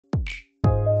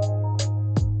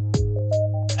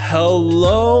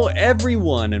Hello,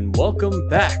 everyone, and welcome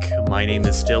back. My name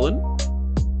is Dylan.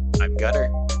 I'm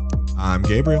Gunner. I'm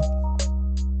Gabriel.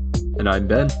 And I'm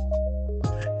Ben.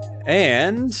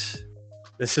 And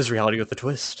this is Reality with a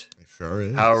Twist. It sure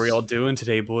is. How are we all doing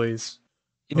today, boys?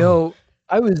 You know,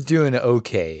 I was doing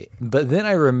okay, but then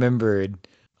I remembered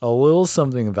a little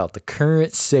something about the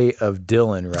current state of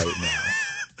Dylan right now.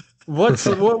 What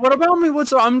about me?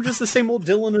 I'm just the same old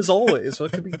Dylan as always.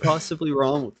 What could be possibly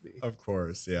wrong with me? Of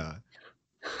course, yeah.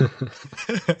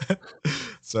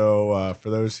 So, for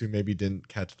those who maybe didn't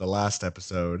catch the last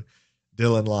episode,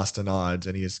 Dylan lost an odds,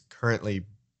 and he is currently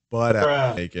butt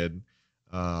naked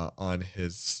on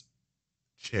his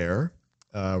chair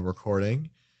recording.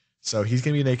 So he's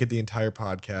going to be naked the entire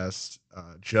podcast,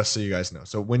 just so you guys know.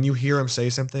 So when you hear him say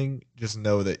something, just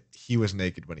know that he was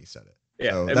naked when he said it.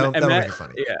 Yeah, so that'll make it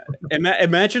funny. Yeah,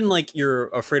 imagine like you're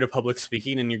afraid of public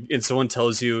speaking, and someone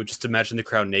tells you just imagine the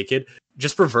crowd naked.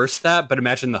 Just reverse that, but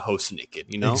imagine the host naked.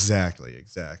 You know exactly.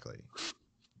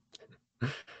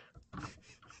 But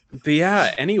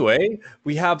yeah, anyway,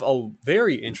 we have a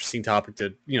very interesting topic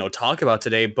to talk about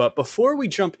today. But before we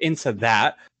jump into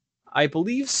that, I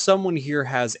believe someone here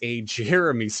has a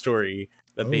Jeremy story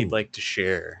that they'd like to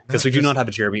share, because we do not have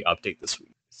a Jeremy update this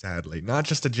week. Sadly, not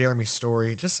just a Jeremy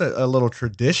story, just a little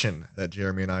tradition that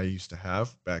Jeremy and I used to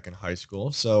have back in high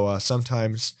school. So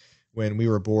sometimes when we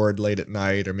were bored late at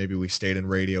night, or maybe we stayed in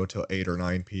radio till 8 or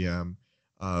 9 p.m.,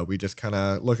 we just kind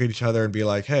of look at each other and be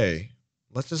like, hey,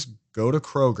 let's just go to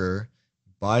Kroger,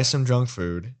 buy some junk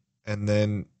food, and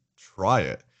then try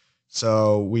it.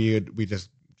 So we just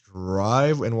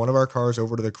drive in one of our cars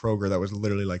over to the Kroger that was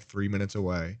literally like 3 minutes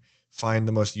away, find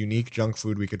the most unique junk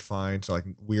food we could find, so like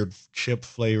weird chip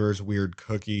flavors, weird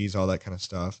cookies, all that kind of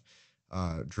stuff.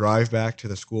 Drive back to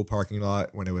the school parking lot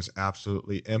when it was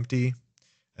absolutely empty,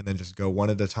 and then just go one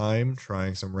at a time,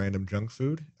 trying some random junk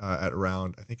food at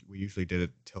around, I think we usually did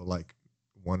it till like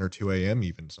 1 or 2 a.m.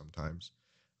 even sometimes.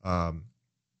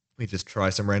 We just try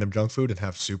some random junk food and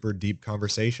have super deep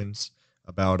conversations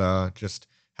about just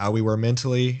how we were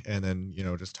mentally, and then,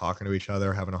 just talking to each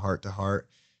other, having a heart to heart.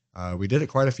 We did it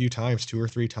quite a few times, 2 or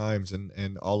 3 times,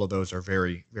 and all of those are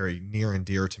very, very near and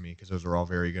dear to me, because those are all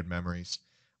very good memories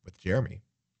with Jeremy.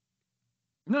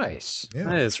 Nice. Yeah.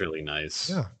 That is really nice.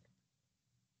 Yeah.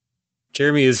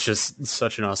 Jeremy is just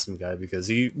such an awesome guy, because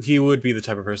he would be the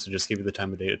type of person to just give you the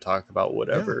time of day to talk about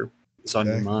whatever is on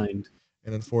your mind.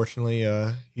 And unfortunately,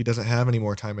 he doesn't have any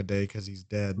more time of day because he's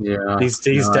dead. Yeah, he's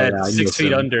dead. Yeah, 6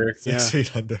 feet under. 6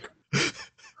 feet under.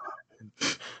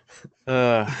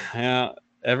 Yeah.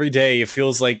 Every day it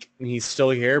feels like he's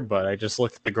still here, but I just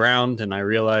look at the ground and I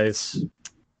realize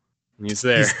he's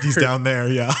there. He's down there,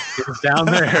 yeah. He's down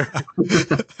there.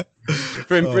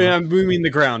 I'm booming the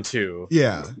ground too.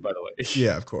 Yeah. By the way.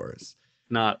 Yeah, of course.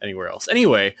 Not anywhere else.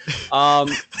 Anyway,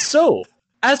 so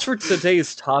as for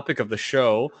today's topic of the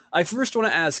show, I first want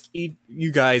to ask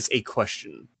you guys a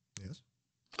question. Yes.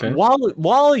 Okay.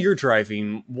 While you're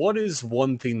driving, what is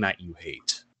one thing that you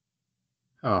hate?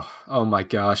 Oh my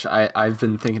gosh. I've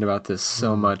been thinking about this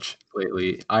so much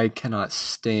lately. I cannot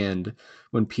stand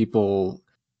when people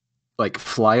like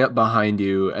fly up behind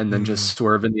you and then just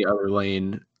swerve in the other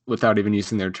lane without even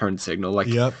using their turn signal. Like,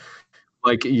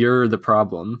 like you're the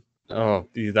problem. Oh,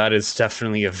 that is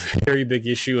definitely a very big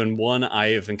issue, and one I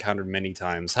have encountered many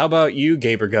times. How about you,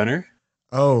 Gaber Gunner?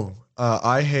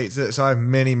 I hate this. So I have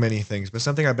many, many things, but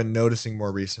something I've been noticing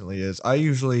more recently is I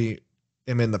usually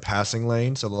am in the passing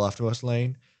lane, so the leftmost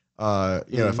lane.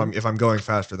 If I'm going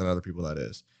faster than other people, that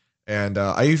is. And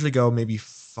I usually go maybe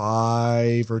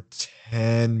 5 or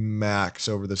 10 max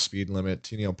over the speed limit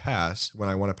to pass when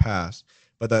I want to pass.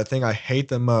 But the thing I hate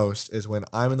the most is when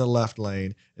I'm in the left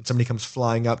lane and somebody comes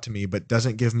flying up to me but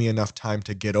doesn't give me enough time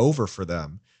to get over for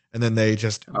them, and then they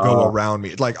just go around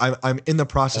me. Like I'm in the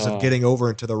process of getting over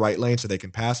into the right lane so they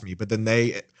can pass me, but then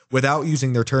they, without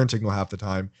using their turn signal half the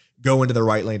time, go into the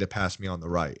right lane to pass me on the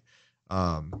right.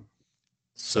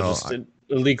 So just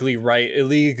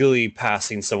illegally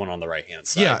passing someone on the right hand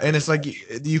side. Yeah, and it's like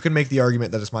you can make the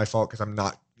argument that it's my fault because I'm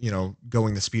not,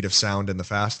 going the speed of sound in the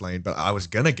fast lane, but I was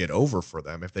gonna get over for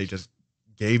them if they just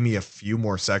gave me a few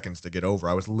more seconds to get over.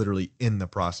 I was literally in the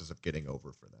process of getting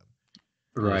over for them.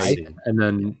 Right. And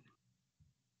then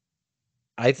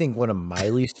I think one of my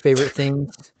least favorite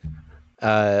things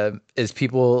is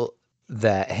people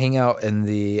that hang out in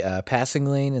the passing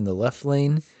lane in the left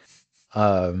lane.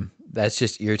 That's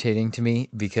just irritating to me,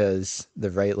 because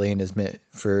the right lane is meant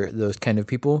for those kind of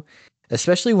people,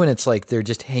 especially when it's like they're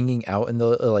just hanging out in the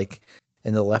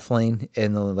left lane,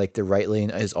 and the right lane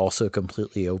is also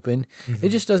completely open. It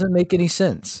just doesn't make any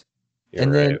sense. You're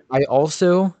and right. then I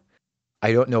also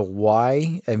I don't know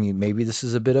why. I mean, maybe this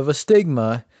is a bit of a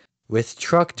stigma with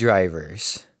truck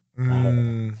drivers.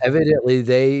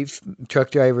 Evidently,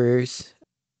 truck drivers,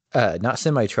 not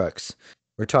semi trucks.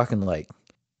 We're talking like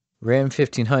Ram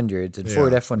 1500s and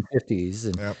Ford Yeah. F-150s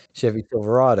and Yep. Chevy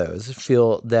Silverados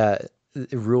feel that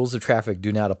rules of traffic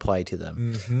do not apply to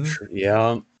them.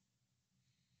 Yeah.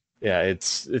 Yeah,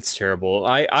 it's terrible.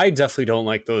 I definitely don't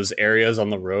like those areas on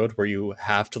the road where you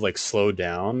have to like slow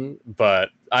down, but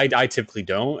I typically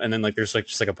don't. And then like there's like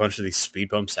just like a bunch of these speed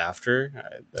bumps after.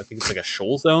 I think it's like a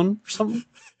shoal zone or something.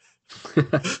 Do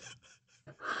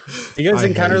you guys I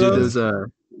encounter hate those?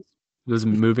 Those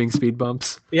moving speed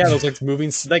bumps. Yeah, those like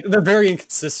moving like they're very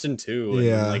inconsistent too. And then,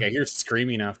 Yeah. like I hear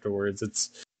screaming afterwards.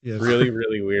 It's Yes.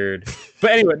 really weird.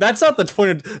 But anyway, that's not the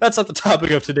point. That's not the topic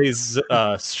of today's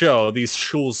show. These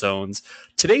shoal zones.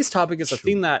 Today's topic is a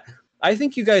theme that I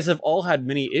think you guys have all had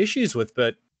many issues with,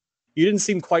 but you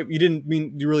didn't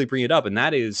mean you really bring it up, and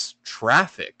that is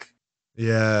traffic.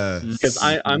 Yes. Because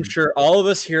I'm sure all of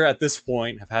us here at this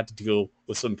point have had to deal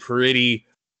with some pretty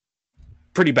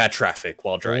bad traffic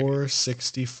while driving.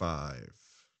 465.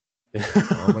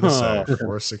 I'm gonna say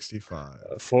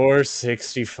 465.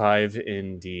 465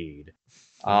 indeed.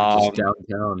 Just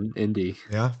downtown Indy.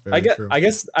 Yeah, I true.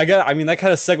 mean, that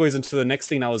kind of segues into the next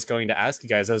thing I was going to ask you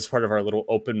guys as part of our little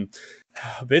open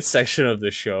bit section of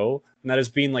the show. And that has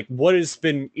been like, what has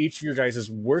been each of your guys'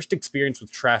 worst experience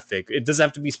with traffic? It doesn't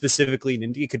have to be specifically in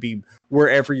Indy. It could be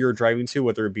wherever you're driving to,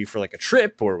 whether it be for like a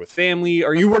trip or with family,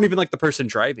 or you weren't even like the person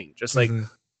driving. Just like,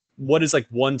 what is like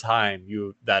one time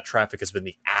that traffic has been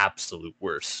the absolute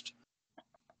worst?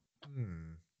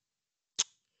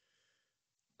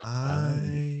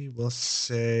 I will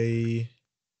say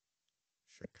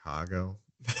Chicago.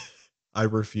 I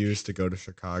refuse to go to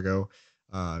Chicago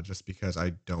just because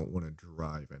I don't want to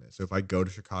drive in it. So if I go to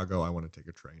Chicago, I want to take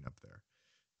a train up there.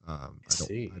 I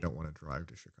don't want to drive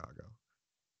to Chicago.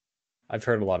 I've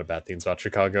heard a lot of bad things about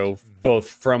Chicago, both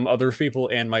from other people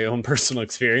and my own personal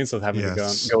experience of having to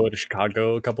go to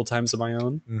Chicago a couple times of my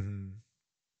own.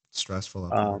 Stressful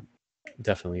up there.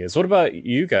 Definitely is. What about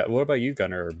you,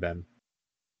 Gunnar or Ben?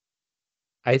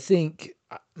 I think,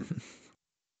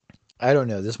 I don't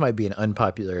know, this might be an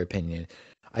unpopular opinion.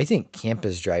 I think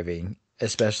campus driving,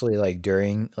 especially like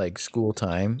during like school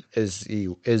time, is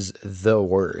the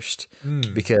worst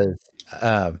because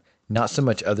not so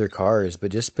much other cars,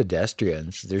 but just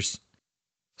pedestrians. There's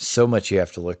so much you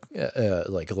have to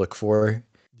look for.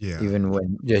 Yeah. Even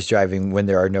when just driving, when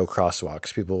there are no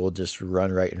crosswalks, people will just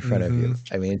run right in front of you.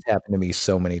 I mean, it's happened to me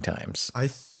so many times. I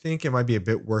think it might be a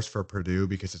bit worse for Purdue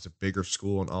because it's a bigger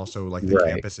school and also like the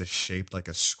campus is shaped like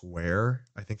a square.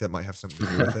 I think that might have something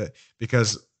to do with it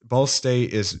because Ball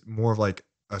State is more of like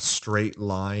a straight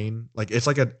line. Like it's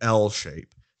like an L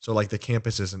shape. So like the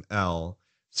campus is an L.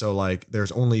 So like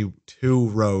there's only two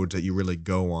roads that you really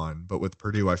go on. But with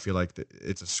Purdue, I feel like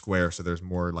it's a square. So there's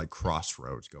more like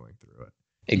crossroads going through it.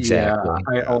 Exactly.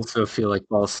 Yeah, I also feel like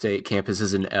Ball State campus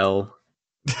is an L.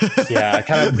 Yeah,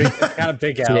 kind of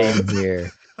big L. Same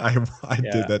here. I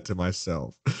did that to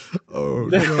myself. Oh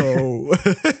no!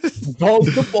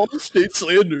 Ball State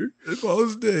slander. Ball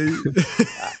State.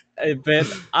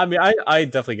 But I mean, I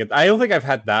definitely get. I don't think I've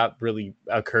had that really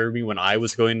occur to me when I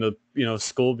was going to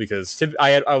school because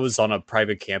I was on a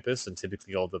private campus and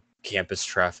typically all the campus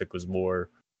traffic was more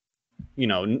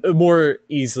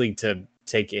easily to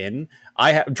take in.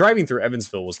 Driving through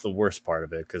Evansville was the worst part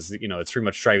of it because it's pretty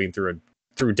much driving through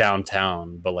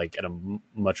downtown, but like at a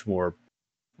much more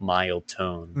mild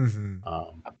tone.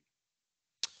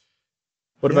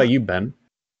 What about you, Ben?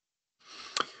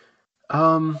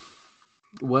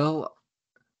 Well,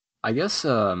 I guess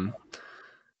I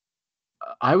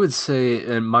would say,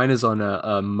 and mine is on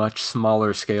a much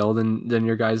smaller scale than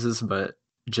your guys's, but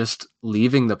just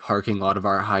leaving the parking lot of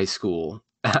our high school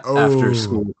after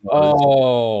school.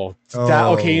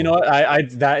 Okay. You know what?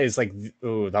 That is like,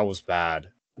 that was bad.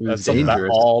 That's something that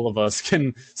all of us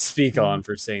can speak on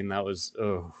for saying that was.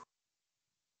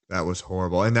 That was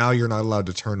horrible. And now you're not allowed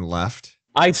to turn left.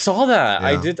 I saw that.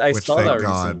 Yeah, I saw that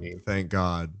recently. Thank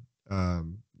God.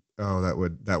 That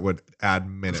would add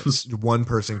minutes. One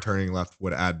person turning left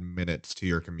would add minutes to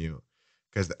your commute.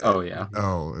 Because it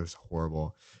was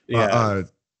horrible. Yeah.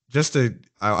 Just to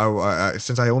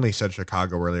since I only said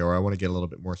Chicago earlier, I want to get a little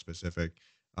bit more specific.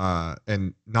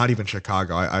 And not even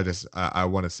Chicago. I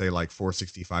want to say like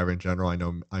 465 in general. I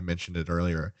know I mentioned it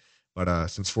earlier, but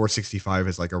since 465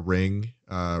 is like a ring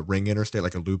interstate,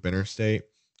 like a loop interstate,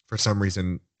 for some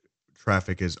reason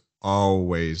traffic is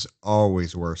always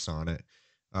worse on it.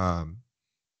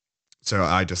 So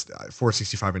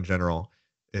 465 in general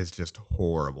is just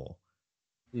horrible.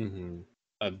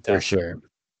 For sure.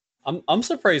 I'm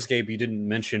surprised, Gabe, you didn't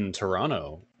mention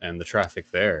Toronto and the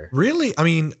traffic there. Really? I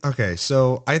mean, okay,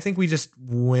 so I think we just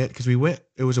went because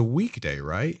it was a weekday,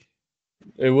 right?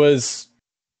 It was.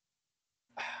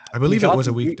 I believe it was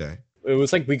a weekday. It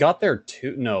was like we got there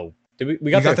too. No,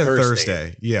 we got got there there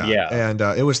Thursday. Yeah. Yeah. And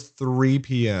it was 3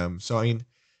 p.m. So I mean,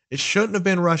 it shouldn't have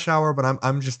been rush hour, but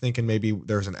I'm just thinking maybe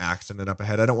there's an accident up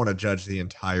ahead. I don't want to judge the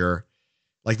entire.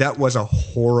 Like that was a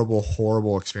horrible,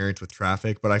 horrible experience with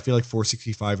traffic, but I feel like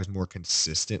 465 is more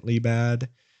consistently bad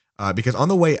because on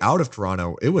the way out of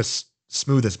Toronto, it was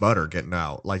smooth as butter getting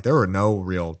out. Like there were no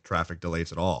real traffic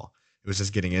delays at all. It was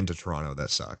just getting into Toronto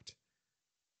that sucked.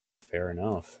 Fair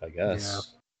enough, I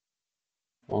guess.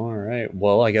 Yeah. All right.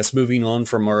 Well, I guess moving on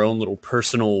from our own little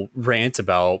personal rant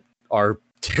about our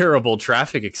terrible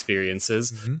traffic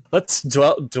experiences, let's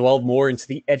dwell more into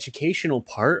the educational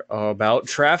part about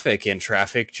traffic and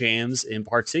traffic jams in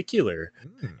particular.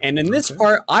 And in this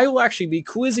part, I will actually be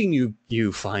quizzing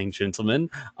you fine gentlemen,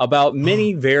 about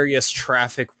many various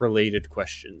traffic-related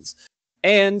questions.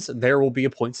 And there will be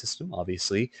a point system,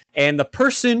 obviously. And the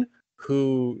person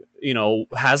who,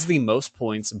 has the most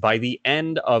points by the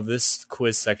end of this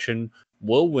quiz section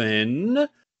will win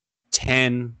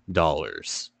 $10.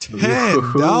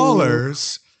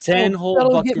 $10? 10 whole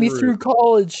that'll get me through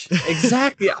college.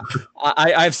 Exactly.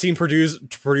 I've seen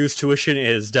Purdue's tuition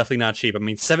is definitely not cheap. I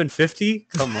mean, $750?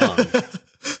 Come on.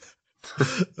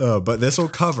 But this will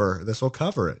cover it. This will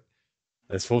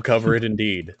cover it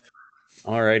indeed.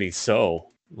 Alrighty, so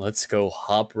let's go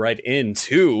hop right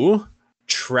into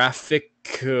traffic.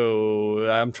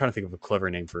 I'm trying to think of a clever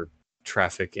name for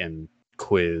traffic and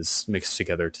quiz mixed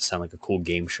together to sound like a cool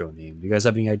game show name. Do you guys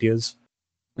have any ideas?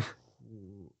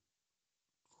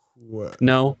 What?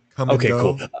 No? Come and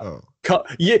go? Cool. Oh. Come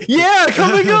and go!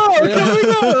 Come and go!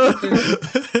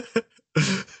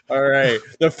 All right.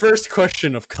 The first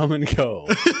question of come and go.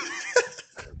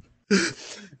 I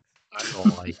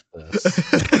don't like this.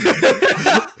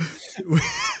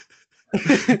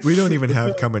 We don't even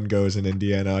have come and goes in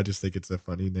Indiana. I just think it's a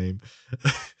funny name.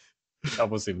 I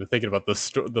wasn't even thinking about the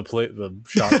shop.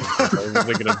 I was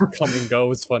thinking of come and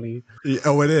go. It's funny. Yeah,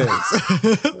 oh, it is.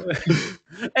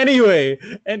 Anyway,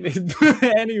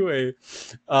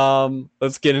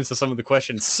 let's get into some of the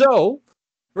questions. So,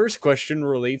 first question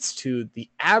relates to the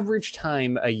average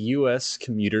time a U.S.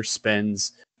 commuter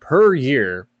spends per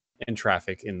year in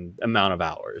traffic in amount of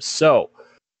hours. So,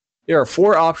 there are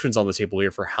 4 options on the table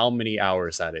here for how many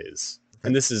hours that is.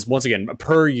 And this is, once again,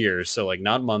 per year, so like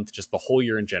not month, just the whole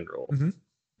year in general.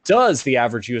 Does the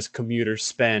average U.S. commuter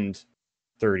spend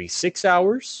 36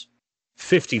 hours,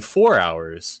 54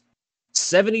 hours,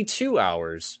 72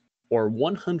 hours, or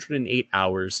 108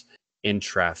 hours in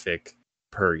traffic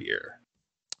per year?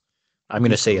 I'm going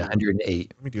to say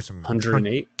 108. Let me do some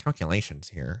 108 calculations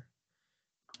here.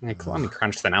 Let me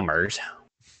crunch the numbers.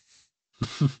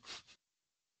 I'm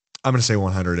going to say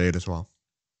 108 as well.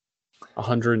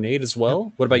 108 as well?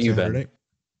 Yep. What about you, Ben?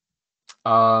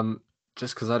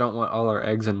 Just because I don't want all our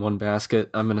eggs in one basket,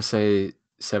 I'm going to say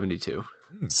 72.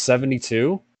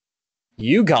 72?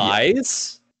 You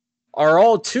guys are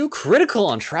all too critical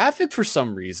on traffic for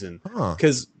some reason.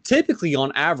 Because typically,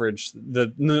 on average,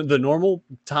 the normal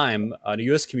time a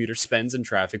U.S. commuter spends in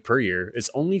traffic per year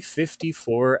is only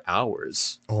 54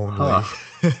 hours. Only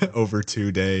over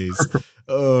 2 days.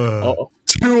 2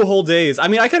 whole days. I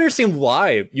mean, I can understand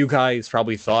why you guys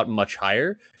probably thought much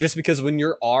higher, just because when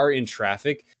you are in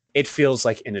traffic, it feels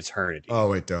like an eternity.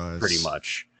 Oh, it does. Pretty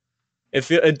much.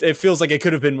 It feels like it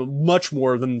could have been much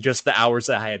more than just the hours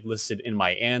that I had listed in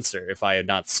my answer if I had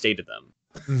not stated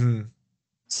them.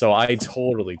 So I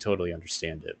totally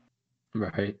understand it.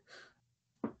 Right.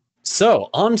 So,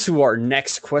 on to our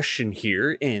next question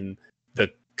here in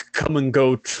the Come and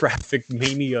Go Traffic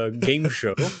Mania game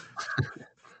show.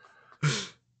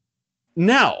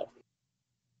 Now,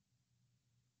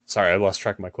 sorry, I lost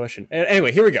track of my question.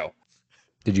 Anyway, here we go.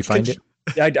 Did you find it?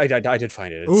 I did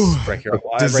find it. It's Ooh, right here.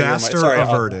 Disaster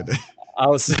averted. I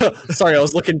was sorry, I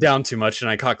was looking down too much and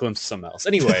I caught a glimpse of something else.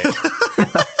 Anyway.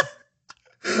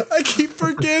 I keep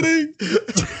forgetting.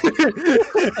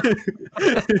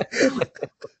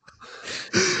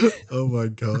 Oh my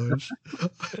gosh.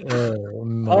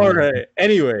 All right.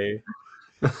 Anyway,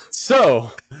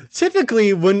 so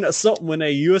typically when a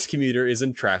U.S. commuter is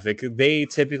in traffic, they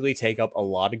typically take up a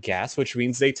lot of gas, which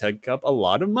means they take up a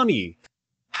lot of money.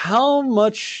 How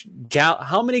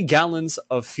many gallons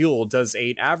of fuel does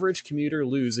an average commuter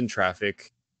lose in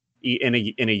traffic in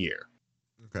a year?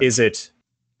 Okay. Is it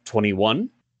 21,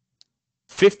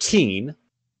 15,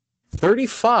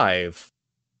 35,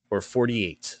 or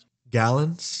 48?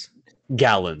 Gallons of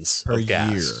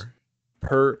gas. year.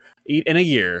 in a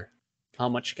year, how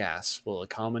much gas will a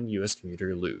common U.S.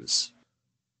 commuter lose?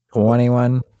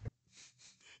 21.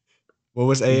 What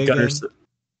was A again?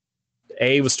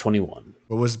 A was 21.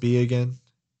 What was B again?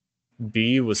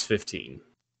 B was 15.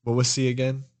 What was C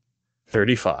again?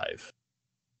 35.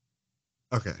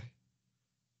 Okay.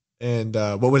 And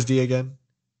what was D again?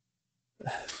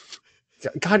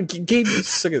 God, Gabe, you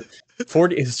suck at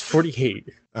 40 is 48.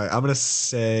 All right, I'm gonna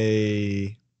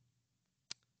say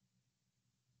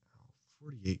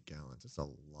 48 gallons. That's a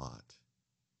lot.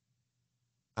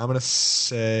 I'm gonna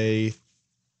say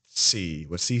C.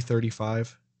 Was C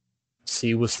 35?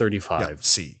 C was 35. Yeah,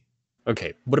 C.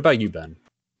 Okay, what about you, Ben?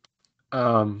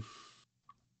 I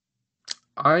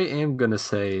am gonna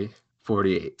say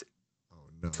 48. Oh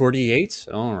no. 48?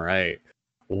 All right.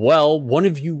 Well, one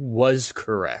of you was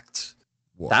correct.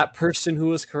 What? That person who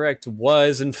was correct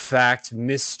was, in fact,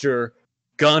 Mr.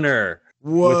 Gunner.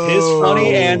 Whoa. With his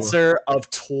funny answer of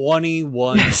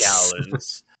 21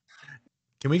 gallons.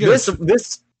 Can we get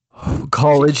this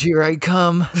College, here I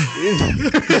come.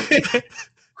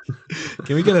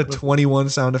 Can we get a 21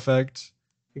 sound effect?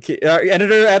 Okay,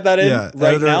 editor, add that in right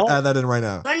editor, now. Add that in right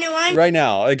now. Right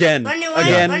now, again,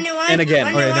 and again.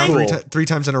 Okay, now Cool. three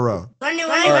times in a row. All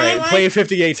right, play it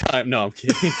 58 times. No, I'm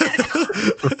kidding.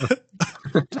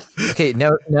 Okay,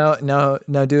 now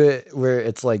do it where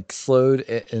it's like slowed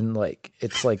and like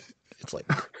it's like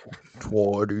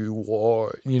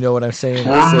 21. You know what I'm saying?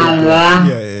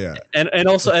 Yeah. And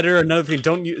also, editor, another thing: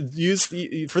 don't use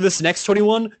for this next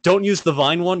 21. Don't use the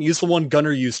Vine one. Use the one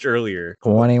Gunner used earlier.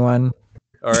 21.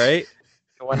 All right.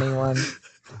 21.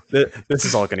 This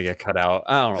is all gonna get cut out.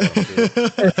 I don't know what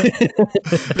to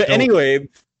do. But anyway,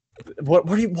 what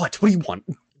do you want?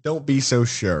 Don't be so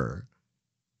sure.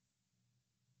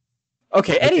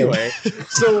 Okay, anyway,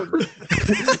 so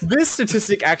this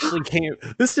statistic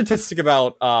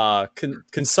about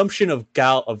consumption of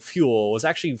fuel was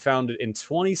actually founded in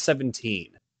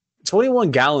 2017.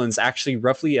 21 gallons actually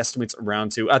roughly estimates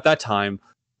around to, at that time,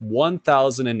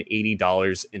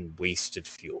 $1,080 in wasted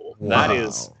fuel. Wow.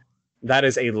 That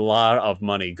is a lot of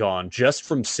money gone just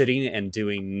from sitting and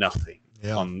doing nothing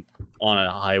on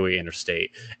a highway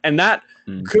interstate. And that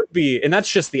could be, and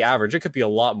that's just the average. It could be a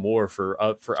lot more for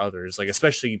others, like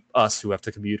especially us who have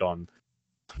to commute on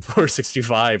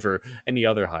 465 or any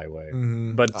other highway.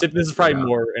 Mm-hmm. But this is probably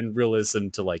more in realism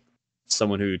to like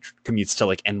someone who commutes to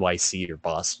like NYC or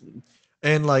Boston.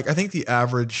 And like I think the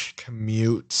average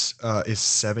commute is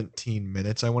 17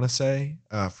 minutes, I want to say,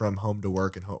 from home to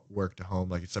work and work to home,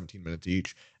 like it's 17 minutes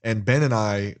each. And Ben and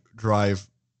I drive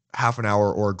half an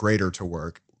hour or greater to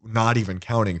work, not even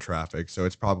counting traffic, so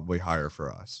it's probably higher for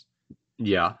us.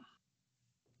 Yeah,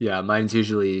 mine's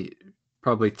usually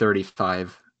probably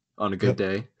 35 on a good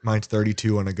day. Mine's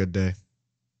 32 on a good day.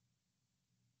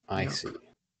 I see.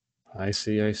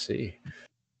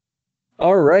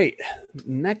 All right,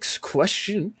 next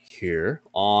question here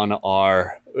on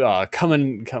our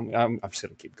I'm just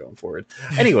gonna keep going forward.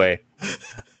 Anyway.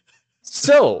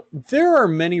 So, there are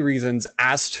many reasons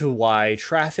as to why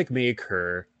traffic may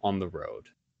occur on the road.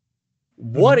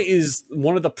 What is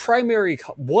the primary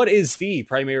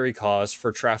cause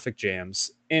for traffic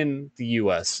jams in the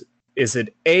US? Is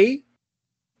it A,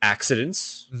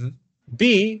 accidents,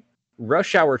 B,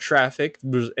 rush hour traffic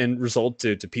and result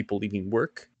to people leaving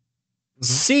work,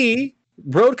 C,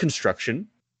 road construction,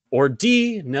 or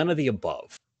D, none of the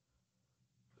above?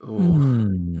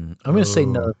 I'm going to say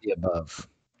none of the above.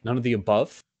 None of the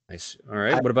above? Nice. All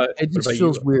right. What about it? Just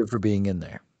feels weird for being in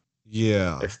there.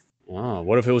 Yeah.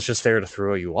 What if it was just there to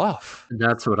throw you off?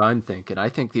 That's what I'm thinking. I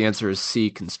think the answer is C,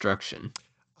 construction.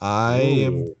 I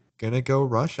am gonna go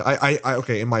rush. I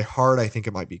okay. In my heart, I think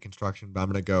it might be construction, but I'm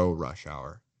gonna go rush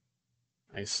hour.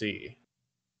 I see.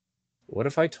 What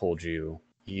if I told you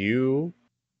two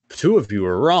of you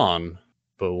were wrong,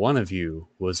 but one of you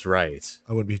was right?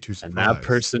 I wouldn't be too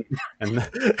surprised. And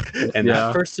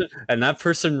that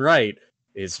person right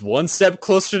is one step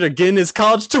closer to getting his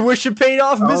college tuition paid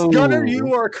off. Miss Gunner,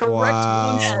 you are correct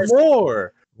once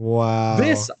more. Wow.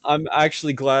 This, I'm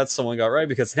actually glad someone got right,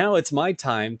 because now it's my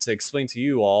time to explain to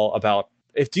you all about,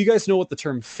 do you guys know what the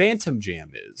term phantom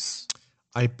jam is?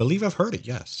 I believe I've heard it,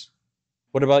 yes.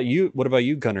 What about you,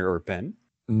 Gunner or Ben?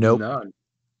 Nope. None.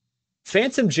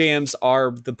 Phantom jams are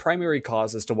the primary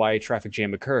cause as to why a traffic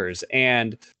jam occurs.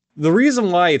 And the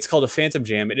reason why it's called a phantom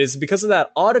jam, it is because of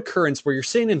that odd occurrence where you're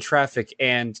sitting in traffic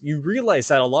and you realize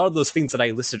that a lot of those things that I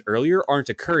listed earlier aren't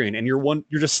occurring, and you're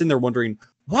just sitting there wondering,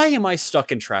 why am I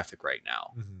stuck in traffic right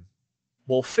now?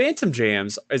 Well, phantom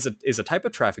jams is a type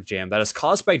of traffic jam that is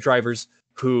caused by drivers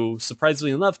who,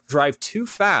 surprisingly enough, drive too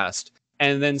fast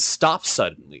and then stop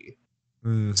suddenly.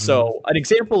 Mhm. So an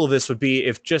example of this would be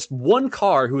if just one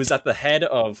car who is at the head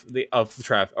of the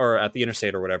traffic or at the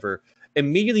interstate or whatever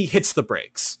immediately hits the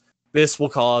brakes. This will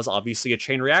cause obviously a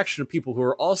chain reaction of people who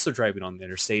are also driving on the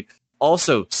interstate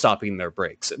also stopping their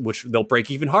brakes, which they'll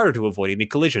brake even harder to avoid any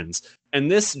collisions.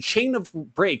 And this chain of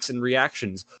brakes and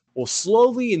reactions will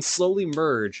slowly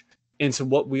merge into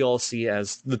what we all see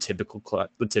as the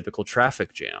typical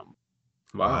traffic jam.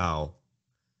 Wow.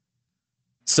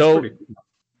 So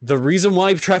the reason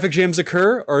why traffic jams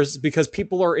occur is because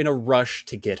people are in a rush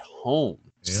to get home.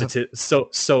 Yep.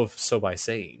 So by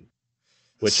saying,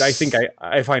 which I think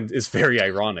I find is very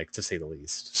ironic to say the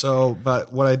least. So,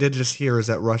 but what I did just hear is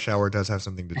that rush hour does have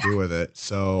something to do with it.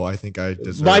 So I think I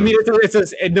deserve. I mean, it's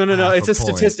a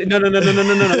statistic. No. You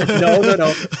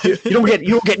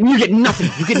get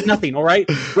nothing. You get nothing. All right.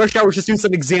 Rush hour is just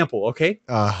an example. Okay.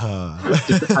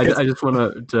 I just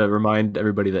want to remind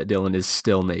everybody that Dylan is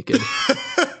still naked.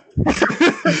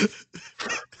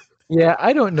 Yeah,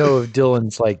 I don't know if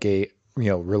Dylan's like a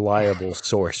reliable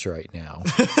source right now.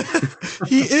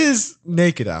 He is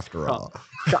naked after all.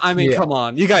 I mean, come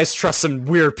on, you guys trust some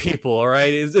weird people, all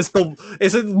right? Is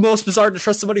it most bizarre to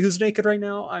trust somebody who's naked right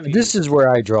now? I mean, this is where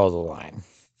I draw the line.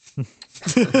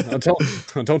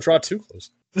 Don't draw too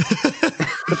close.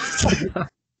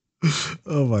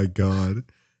 Oh my god.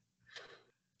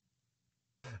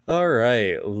 All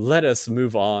right, let us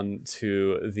move on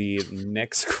to the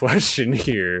next question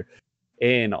here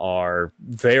in our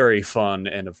very fun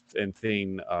and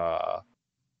thing. Now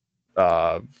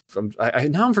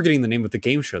I'm forgetting the name of the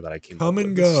game show that I came Come up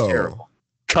and with. This is go. terrible.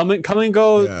 Come and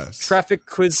go. Yes. Traffic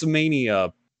Quiz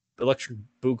Mania, Electric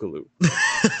Boogaloo.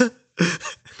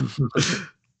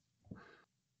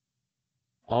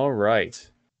 All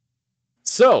right.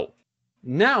 So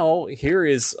now here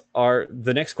is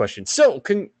the next question. So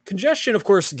congestion, of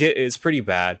course, is pretty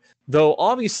bad. Though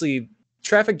obviously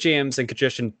traffic jams and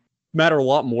congestion matter a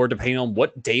lot more depending on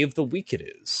what day of the week it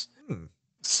is.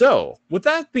 So, with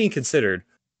that being considered,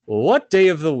 what day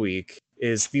of the week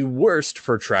is the worst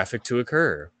for traffic to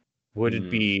occur? Would it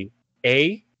be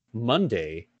A,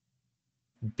 Monday,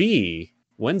 B,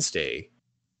 Wednesday,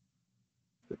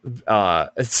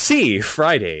 C,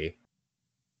 Friday,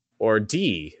 or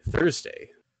D,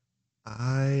 Thursday?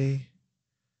 I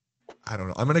don't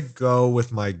know. I'm going to go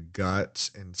with my gut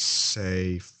and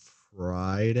say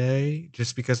Friday,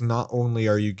 just because not only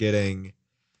are you getting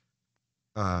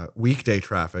weekday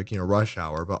traffic, rush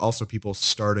hour, but also people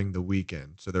starting the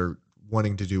weekend. So they're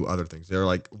wanting to do other things. They're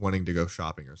like wanting to go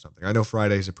shopping or something. I know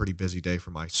Friday is a pretty busy day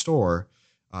for my store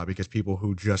because people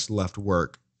who just left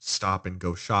work stop and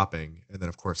go shopping. And then,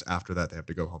 of course, after that, they have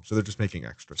to go home. So they're just making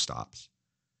extra stops.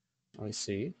 I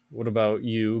see. What about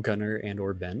you, Gunnar and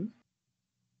or Ben?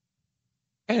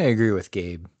 I agree with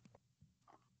Gabe.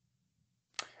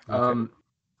 I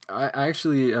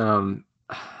actually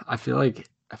I feel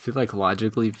like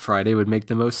logically Friday would make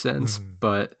the most sense,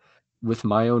 but with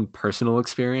my own personal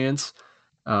experience,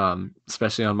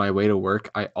 especially on my way to work,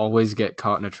 I always get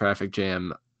caught in a traffic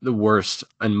jam the worst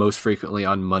and most frequently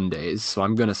on Mondays. So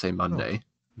I'm gonna say Monday.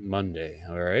 Monday,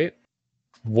 all right.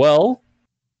 Well,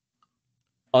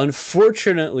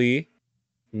 unfortunately,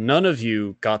 none of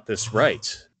you got this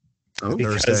right.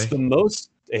 Because Thursday.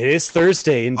 It is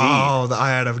Thursday indeed. Oh, I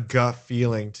had a gut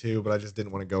feeling too, but I just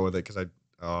didn't want to go with it because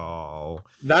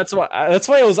That's why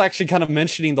I was actually kind of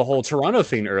mentioning the whole Toronto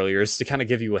thing earlier, is to kind of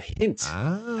give you a hint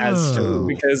as to,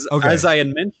 because as I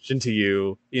had mentioned to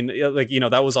you,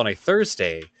 that was on a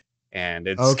Thursday, and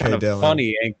it's kind of Dylan.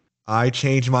 funny. And I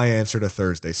changed my answer to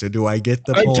Thursday. So do I get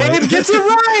the point? Gabe gets it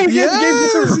right.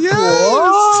 Yes.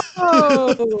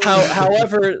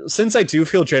 However, since I do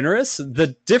feel generous,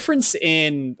 the difference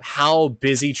in how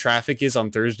busy traffic is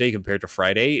on Thursday compared to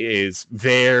Friday is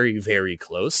very, very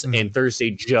close, and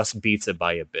Thursday just beats it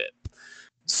by a bit.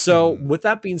 So, with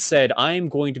that being said, I am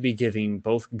going to be giving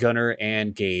both Gunnar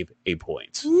and Gabe a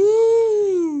point.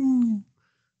 Woo!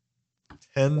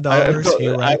 $10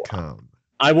 here I come.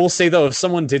 I will say though, if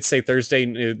someone did say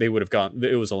Thursday, they would have gone.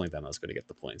 It was only them I was going to get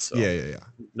the points. So yeah.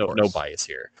 No bias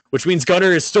here. Which means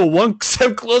Gunnar is still one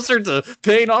step closer to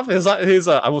paying off his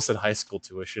I almost said high school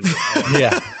tuition.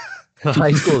 Yeah,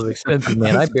 high school is expensive,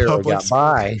 man. I barely got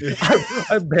by.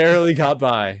 I barely got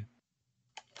by.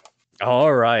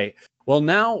 All right. Well,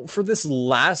 now for this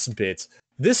last bit,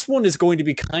 this one is going to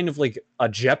be kind of like a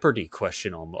Jeopardy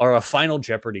question, or a final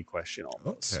Jeopardy question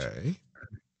almost. Okay.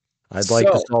 I'd like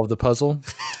to solve the puzzle.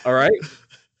 All right.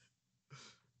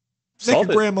 Solve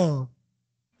it. Grandma.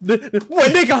 What,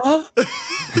 nigga?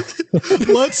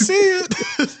 Let's see it.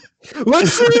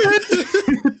 Let's see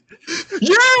it.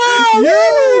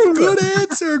 Yeah! Good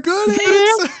answer.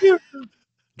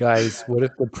 Guys, what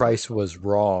if the price was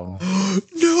wrong?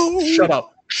 No. Shut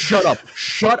up. Shut up.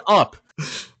 Shut up.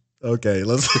 Okay,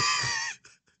 let's.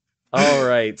 All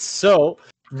right. So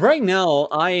right now,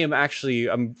 I'm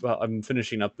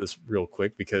finishing up this real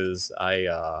quick because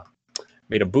I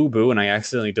made a boo boo and I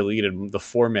accidentally deleted the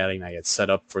formatting I had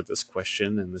set up for this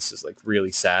question, and this is like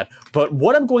really sad. But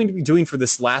what I'm going to be doing for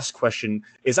this last question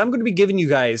is I'm going to be giving you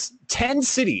guys 10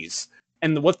 cities,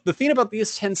 and what the thing about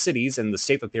these 10 cities and the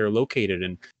state that they are located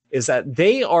in is that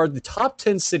they are the top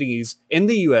 10 cities in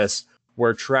the U.S.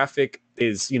 where traffic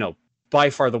is, by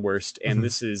far the worst, and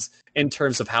this is in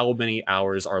terms of how many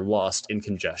hours are lost in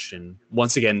congestion.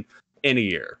 Once again, in a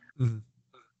year.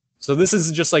 So this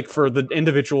is just like for the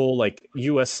individual like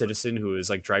U.S. citizen who is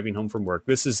like driving home from work.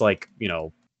 This is like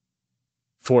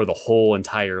for the whole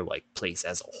entire like place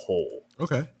as a whole.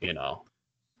 Okay.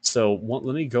 So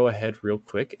let me go ahead real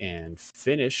quick and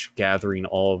finish gathering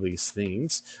all of these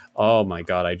things. Oh my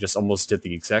god, I just almost did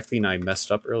the exact thing I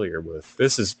messed up earlier with.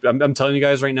 This is I'm telling you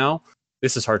guys right now,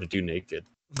 this is hard to do naked.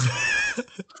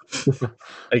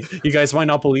 Like you guys might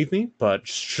not believe me, but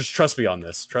just trust me on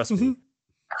this. Trust me.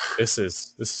 This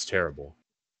is terrible.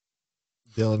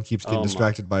 Dylan keeps getting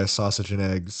distracted by a sausage and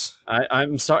eggs.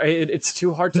 I'm sorry. It's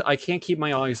too hard to. I can't keep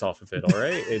my eyes off of it. All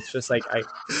right. It's just like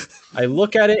I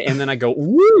look at it and then I go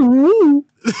woo.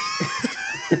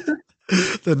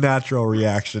 The natural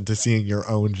reaction to seeing your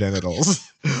own genitals.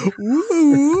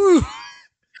 Woo.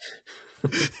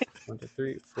 1, 2,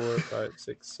 3, 4, 5,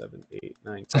 6, 7, 8,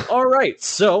 9, 10. All right.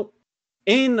 So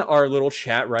in our little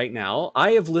chat right now,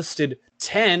 I have listed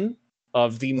 10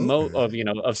 of the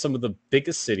of some of the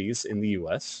biggest cities in the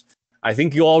U.S. I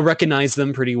think you all recognize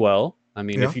them pretty well. I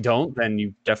mean, if you don't, then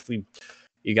you definitely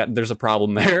there's a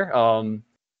problem there.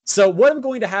 So what I'm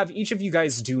going to have each of you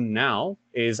guys do now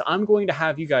is I'm going to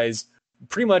have you guys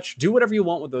pretty much do whatever you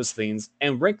want with those things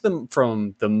and rank them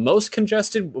from the most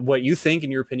congested, what you think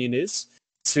in your opinion is,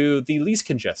 to the least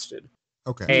congested.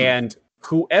 Okay. And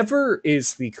whoever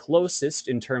is the closest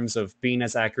in terms of being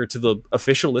as accurate to the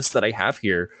official list that I have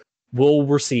here will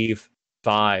receive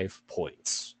 5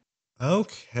 points.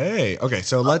 Okay.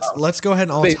 So let's go ahead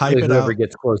and all type it out. Whoever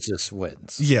gets closest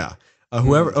wins. Yeah.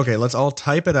 Whoever. Okay. Let's all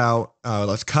type it out.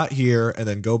 Let's cut here and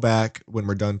then go back when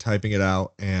we're done typing it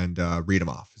out and read them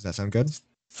off. Does that sound good?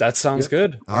 That sounds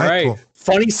good. All right. Cool.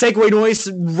 Funny segue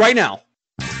noise right now.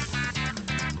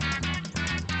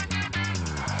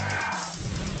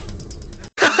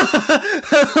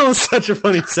 That was such a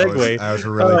funny segue. That was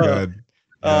really good.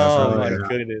 Oh my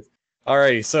goodness.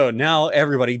 Alrighty, so now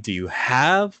everybody, do you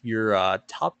have your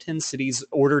top 10 cities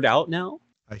ordered out now?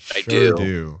 I sure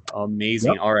do.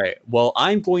 Amazing. Yep. All right. Well,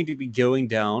 I'm going to be going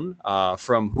down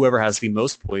from whoever has the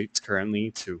most points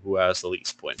currently to who has the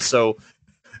least points. So,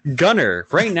 Gunner,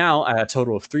 right now at a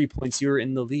total of 3 points, you're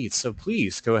in the lead. So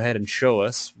please go ahead and show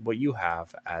us what you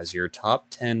have as your top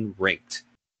 10 ranked.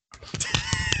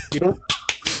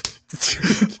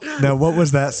 Now, what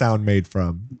was that sound made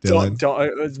from, Dylan?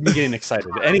 It was me getting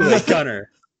excited. Anyway, Gunner.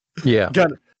 Yeah.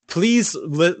 Gunner, please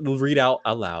read out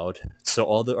aloud so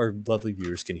all our lovely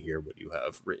viewers can hear what you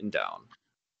have written down.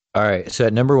 All right. So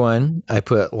at number 1, I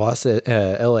put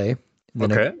L.A.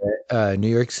 Then I put, New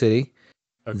York City.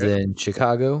 Okay. Then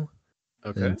Chicago.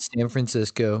 Okay. Then San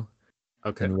Francisco.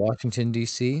 Okay. Then Washington,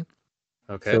 D.C.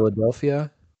 Okay. Philadelphia.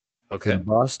 Okay. Then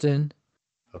Boston.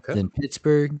 Okay. Then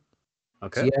Pittsburgh.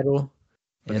 Okay. Seattle,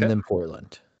 and then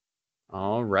Portland.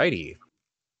 All righty.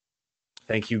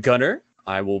 Thank you, Gunner.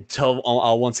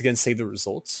 I'll once again say the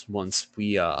results once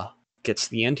we get to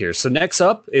the end here. So next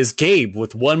up is Gabe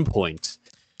with 1 point.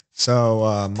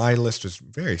 So my list was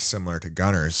very similar to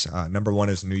Gunner's. Number 1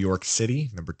 is New York City.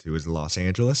 Number 2 is Los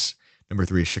Angeles. Number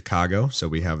 3 is Chicago. So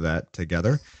we have that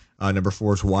together. Number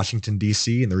 4 is Washington,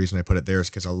 D.C. And the reason I put it there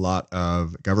is because a lot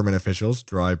of government officials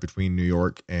drive between New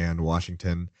York and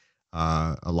Washington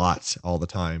a lot, all the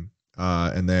time.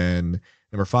 And then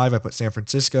number 5, I put San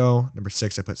Francisco. Number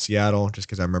 6, I put Seattle, just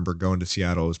because I remember going to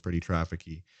Seattle. It was pretty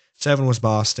trafficy. 7 was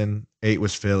Boston. 8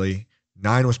 was Philly.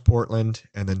 9 was Portland.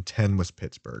 And then 10 was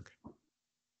Pittsburgh.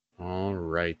 All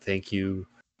right. Thank you,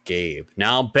 Gabe.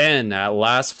 Now, Ben at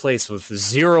last place with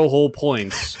 0 whole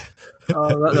points.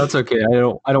 That's okay. I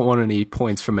don't want any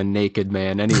points from a naked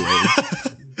man anyway.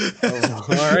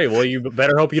 All right. Well, you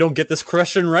better hope you don't get this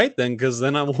question right then, because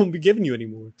then I won't be giving you any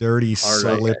more. Dirty,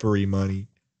 slippery money.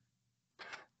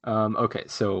 Okay,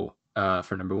 so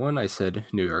for number 1, I said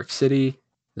New York City,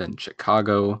 then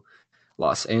Chicago,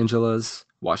 Los Angeles,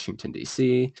 Washington,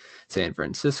 D.C., San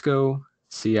Francisco,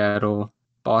 Seattle,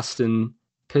 Boston,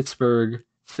 Pittsburgh,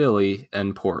 Philly,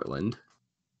 and Portland.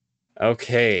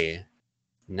 Okay.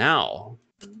 Now,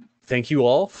 thank you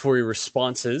all for your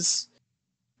responses.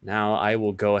 Now I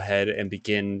will go ahead and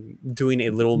begin doing a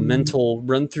little mental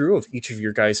run through of each of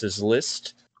your guys'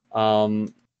 list.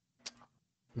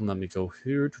 Let me go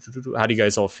here. How do you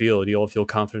guys all feel? Do you all feel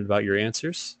confident about your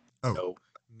answers? Oh, No.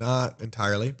 not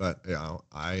entirely, but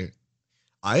I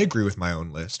agree with my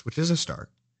own list, which is a start.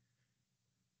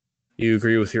 You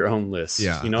agree with your own list.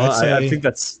 Yeah, You know, I'd I say- think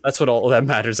that's what all that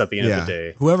matters at the end of the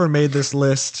day. Whoever made this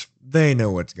list, they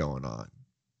know what's going on.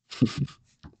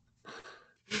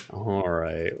 All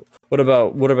right. What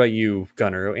about you,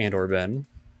 Gunnar and or Ben?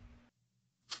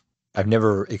 I've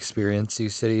never experienced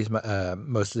these cities,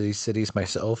 most of these cities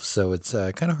myself, so it's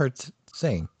kind of hard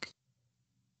saying.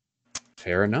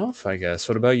 Fair enough, I guess.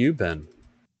 What about you, Ben?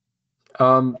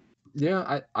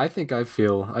 Yeah, I think I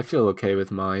feel okay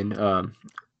with mine.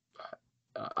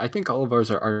 I think all of ours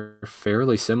are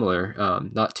fairly similar,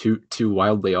 not too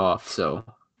wildly off. So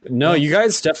No, Yeah. you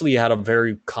guys definitely had a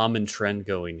very common trend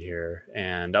going here,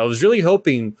 and I was really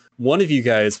hoping one of you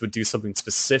guys would do something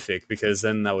specific because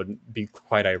then that would be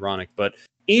quite ironic. But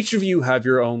each of you have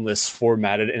your own lists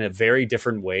formatted in a very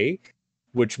different way,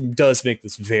 which does make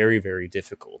this very, very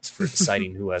difficult for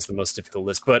deciding who has the most difficult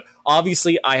list. But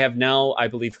obviously, I have now, I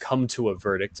believe, come to a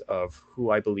verdict of who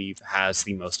I believe has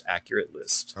the most accurate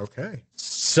list. Okay.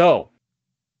 So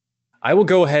I will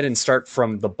go ahead and start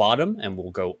from the bottom, and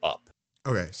we'll go up.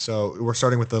 Okay, so we're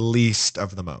starting with the least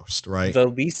of the most, right? The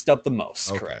least of the most,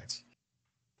 Okay. correct.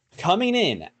 Coming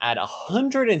in at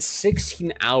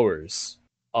 116 hours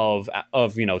of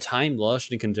time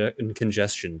lost and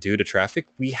congestion due to traffic,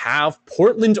 we have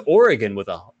Portland, Oregon with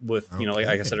like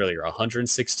I said Okay. earlier,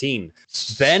 116.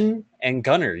 Ben and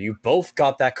Gunnar, you both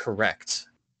got that correct.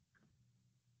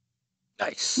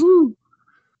 Nice. woo.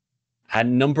 At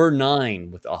number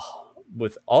 9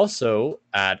 with also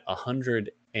at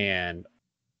 100 and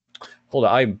hold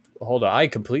on, I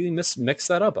completely mixed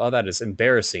that up. Oh, that is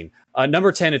embarrassing.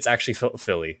 Number 10, it's actually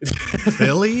Philly.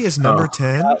 Philly is number Oh.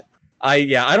 10? I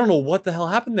don't know what the hell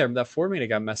happened there. That formatting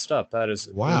got messed up. That is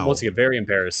Wow. once again very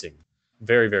embarrassing.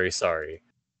 Very, very sorry.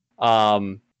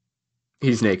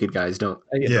 He's naked, guys. Don't.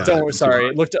 Yeah. Don't worry.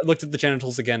 Sorry. Looked at the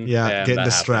genitals again. Yeah, and getting that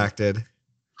distracted. happened.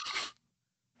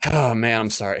 Oh man, I'm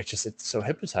sorry. It's so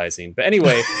hypnotizing. But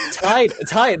anyway, tied.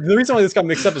 The reason why this got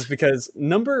mixed up is because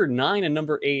number 9 and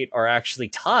number 8 are actually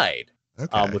tied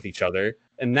Okay. with each other,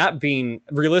 and that being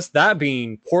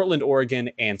Portland,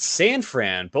 Oregon, and San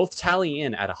Fran, both tally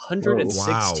in at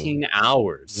 116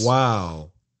 hours. Wow.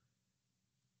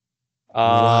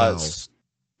 Uh, Wow.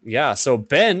 Yeah. So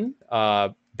Ben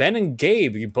and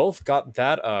Gabe, you both got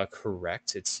that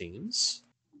correct. It seems.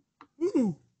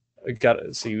 Woo.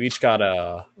 So you each got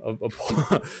a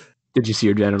Did you see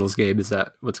your genitals, Gabe? Is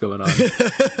that what's going on?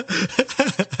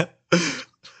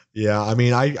 Yeah, I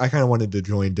mean, I kind of wanted to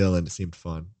join Dylan. It seemed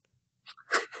fun.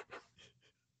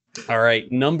 All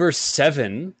right, number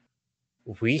 7.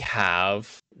 We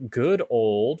have good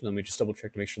old. Let me just double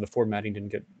check to make sure the formatting didn't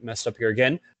get messed up here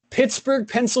again. Pittsburgh,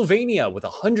 Pennsylvania, with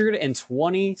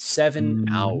 127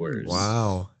 hours.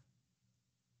 Wow.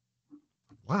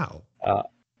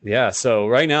 Yeah. So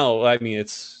right now, I mean,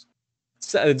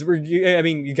 I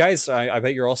mean, you guys, I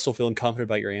bet you're all still feeling confident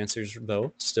about your answers,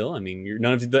 though. Still, I mean,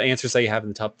 none of the answers that you have in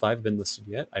the top 5 have been listed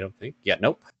yet. I don't think. Yeah.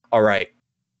 Nope. All right.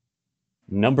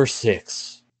 Number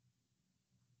 6.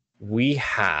 We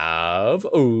have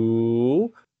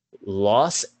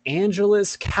Los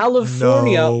Angeles,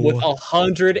 California, No with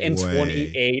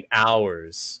 128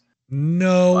 hours.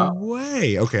 No Wow.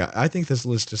 way. Okay, I think this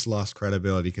list just lost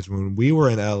credibility because when we were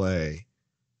in LA,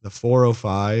 the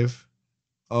 405.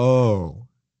 Oh.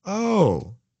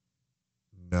 No.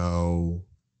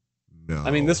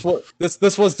 I mean, this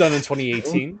was done in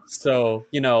 2018, so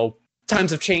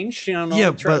times have changed.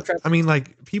 Yeah, but I mean,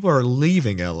 like, people are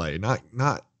leaving LA, not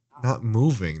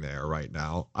moving there right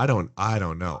now. I don't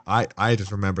know. I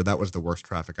just remember that was the worst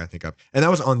traffic I think of, and that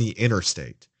was on the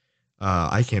interstate.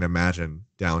 I can't imagine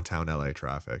downtown LA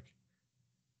traffic.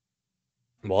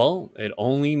 Well, it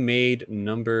only made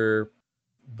number.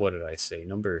 What did I say?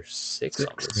 Number 6 on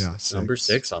this. Yeah, list. Number 6.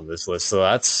 6 on this list. So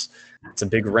that's a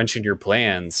big wrench in your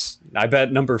plans. I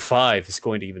bet number 5 is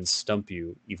going to even stump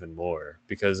you even more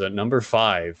because number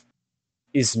 5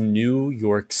 is New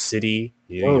York City,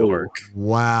 New Whoa. York,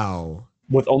 Wow.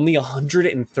 with only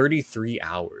 133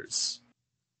 hours.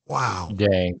 Wow.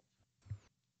 Dang.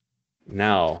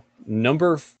 Now,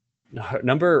 number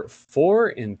 4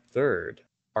 and 3rd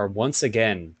are once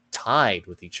again tied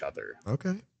with each other.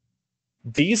 Okay.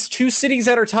 These two cities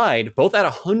that are tied, both at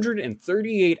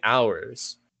 138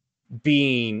 hours,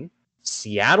 being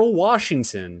Seattle,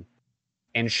 Washington,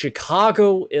 and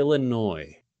Chicago,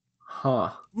 Illinois.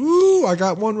 Huh. Woo! I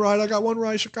got one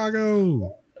right.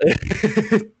 Chicago.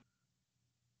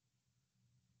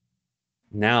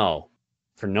 Now,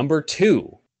 for number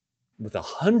 2, with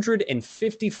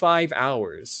 155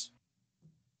 hours,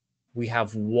 we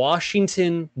have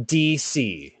Washington,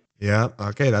 D.C., Yeah.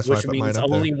 Okay, that's why I which put mine means up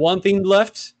there. only one thing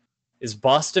left is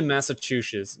Boston,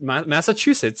 Massachusetts,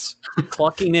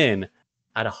 clocking in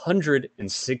at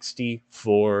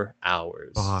 164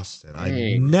 hours. Boston. I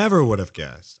Dang. never would have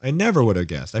guessed. I put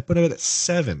it at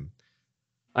 7.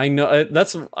 I know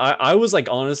I was like,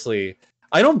 honestly,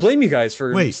 I don't blame you guys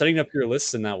for Wait. setting up your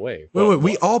lists in that way. Wait.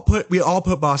 We all put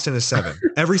Boston as 7.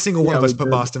 Every single one Yeah, of us we put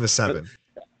did. Boston as 7.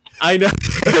 I know.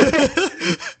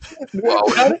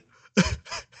 Whoa.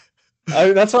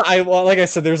 That's what like I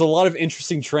said, there's a lot of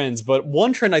interesting trends, but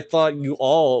one trend I thought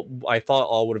all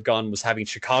would have gone was having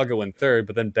Chicago in 3rd,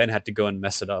 but then Ben had to go and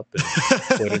mess it up and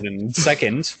put it in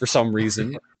 2nd for some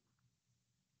reason.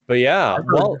 But yeah, I've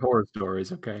heard horror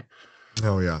stories. Okay.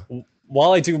 Oh yeah.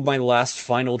 While I do my last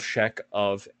final check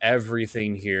of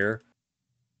everything here,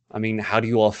 I mean, how do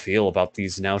you all feel about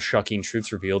these now shocking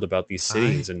truths revealed about these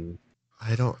cities?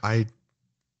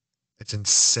 It's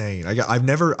insane. I've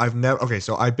never. Okay,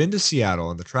 so I've been to Seattle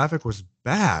and the traffic was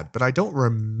bad, but I don't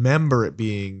remember it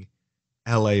being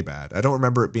LA bad. I don't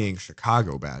remember it being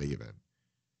Chicago bad even.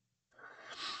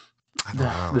 I don't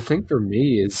know. The thing for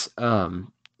me is,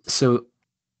 so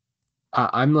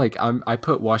I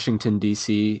put Washington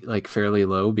D.C. like fairly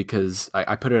low because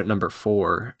I put it at number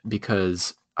 4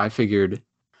 because I figured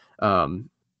that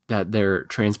their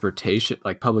transportation,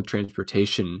 like public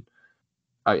transportation,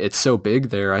 it's so big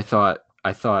there. I thought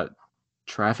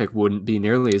traffic wouldn't be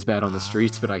nearly as bad on the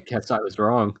streets, but I guess I was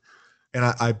wrong. And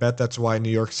I bet that's why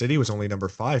New York City was only number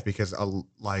 5 because a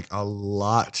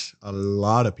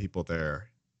lot of people there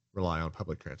rely on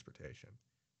public transportation.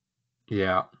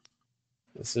 Yeah.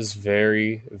 This is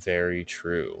very, very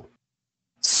true.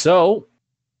 So,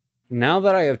 now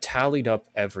that I have tallied up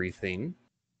everything,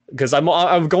 because I'm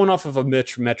going off of a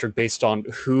metric based on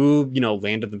who,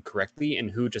 landed them correctly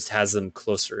and who just has them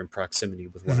closer in proximity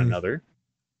with one another.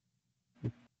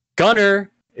 Gunner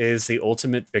is the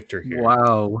ultimate victor here.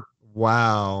 Wow.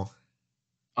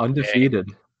 Undefeated.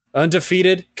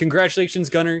 Undefeated. Congratulations,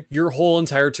 Gunner. Your whole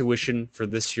entire tuition for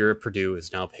this year at Purdue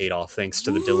is now paid off thanks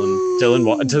to the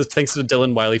thanks to the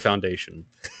Dylan Wiley Foundation.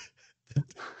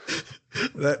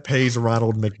 That pays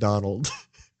Ronald McDonald.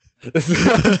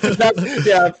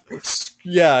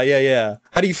 Yeah.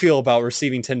 How do you feel about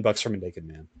receiving $10 from a naked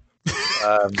man?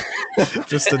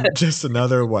 Just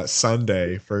another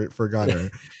Sunday for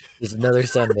Gunner. Just another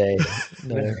Sunday.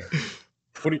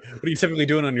 What are you typically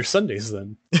doing on your Sundays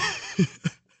then?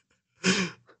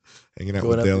 Hanging out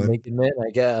Going with Dylan. Naked men,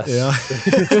 I guess. Yeah.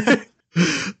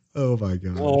 Oh my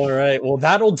god. All right. Well,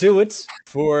 that'll do it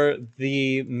for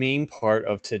the main part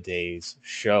of today's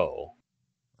show.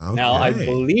 Okay. Now, I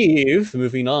believe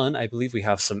we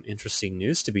have some interesting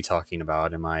news to be talking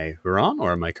about. Am I wrong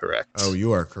or am I correct? Oh,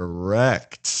 you are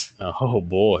correct. Oh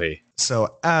boy.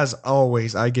 So, as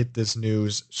always, I get this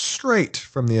news straight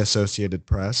from the Associated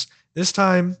Press. This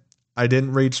time, I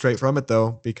didn't read straight from it,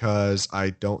 though, because I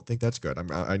don't think that's good.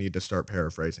 I need to start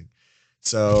paraphrasing.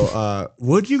 So,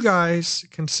 would you guys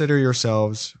consider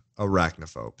yourselves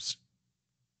arachnophobes?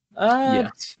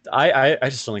 Yes. I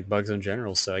just don't like bugs in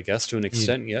general, so I guess to an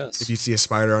extent, yes. If you see a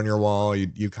spider on your wall,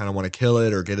 you kind of want to kill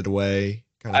it or get it away.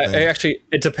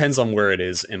 It depends on where it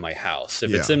is in my house.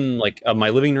 If it's in my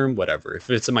living room, whatever. If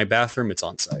it's in my bathroom, it's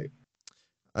on site.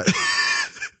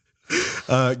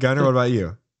 Gunner, what about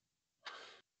you?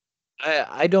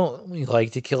 I don't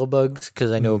like to kill bugs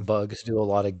because I know bugs do a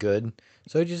lot of good.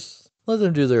 So I just let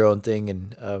them do their own thing,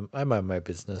 and I mind my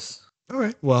business. All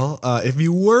right. Well, if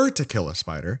you were to kill a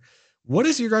spider, what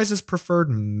is your guys'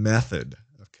 preferred method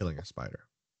of killing a spider?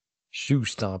 Shoe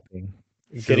stomping.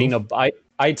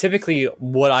 I typically,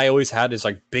 what I always had is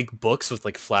big books with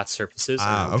flat surfaces.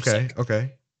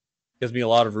 Okay. Gives me a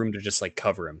lot of room to just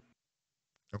cover him.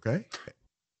 Okay.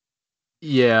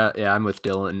 Yeah, I'm with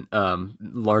Dylan.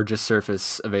 Largest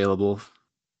surface available.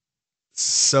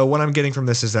 So what I'm getting from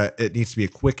this is that it needs to be a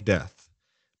quick death.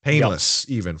 Painless,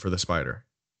 even for the spider.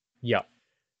 Yeah.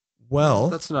 Well,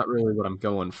 that's not really what I'm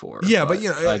going for. Yeah, but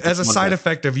as a side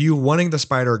effect of you wanting the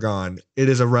spider gone, it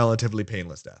is a relatively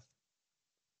painless death.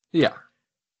 Yeah.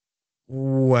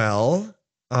 Well,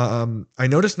 I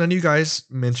noticed none of you guys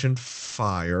mentioned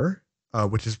fire,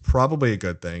 which is probably a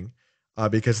good thing,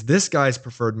 because this guy's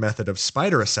preferred method of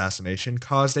spider assassination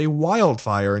caused a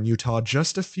wildfire in Utah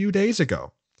just a few days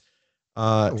ago.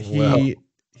 He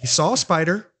saw a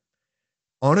spider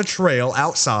on a trail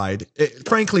outside,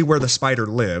 frankly, where the spider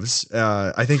lives.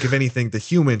 I think, if anything, the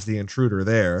human's the intruder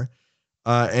there.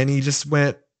 And he just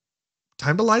went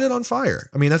time to light it on fire.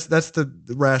 I mean, that's the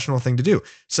rational thing to do.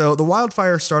 So the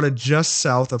wildfire started just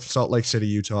south of Salt Lake City,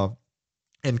 Utah,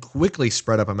 and quickly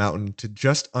spread up a mountain to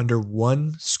just under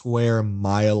 1 square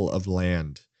mile of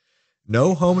land.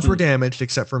 No homes were damaged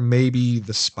except for maybe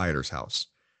the spider's house.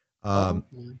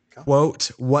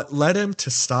 Quote, what led him to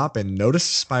stop and notice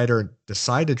the spider and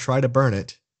decide to try to burn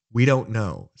it, we don't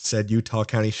know, said Utah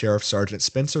County Sheriff Sergeant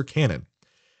Spencer Cannon.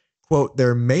 Quote,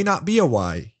 there may not be a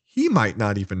why. He might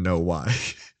not even know why.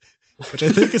 Which I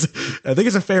think is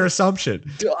a fair assumption.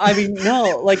 I mean,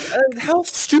 no, like, how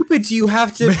stupid do you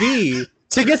have to be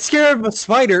to get scared of a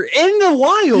spider in the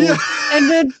wild and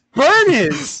then burn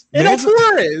it in a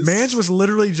forest? Mans was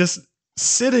literally just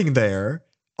sitting there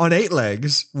on 8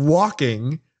 legs,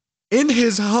 walking in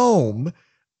his home,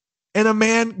 and a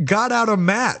man got out a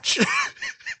match.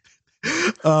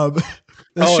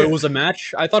 It was a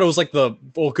match? I thought it was like the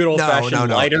good old-fashioned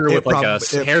lighter with like a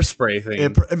hairspray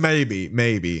thing.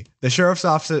 Maybe. The sheriff's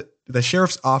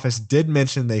office did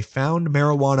mention they found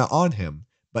marijuana on him,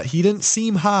 but he didn't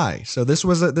seem high. So this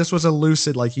was a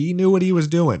lucid, like he knew what he was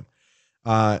doing.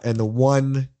 And the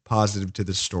one positive to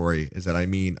this story is that,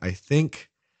 I think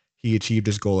he achieved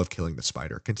his goal of killing the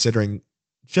spider, considering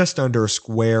just under a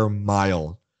square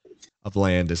mile of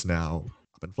land is now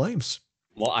up in flames.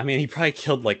 Well, he probably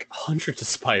killed like hundreds of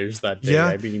spiders that day.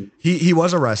 Yeah, he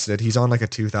was arrested. He's on like a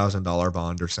 $2,000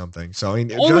 bond or something. So only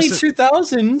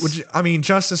 $2,000.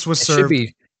 Justice was served. It should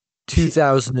be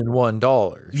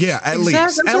 $2,001. Yeah, at least.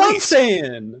 That's what I'm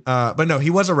saying. But no, he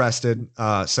was arrested.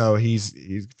 So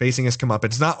he's facing his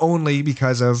comeuppance, not only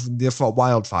because of the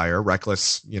wildfire,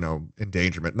 reckless,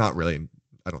 endangerment. Not really.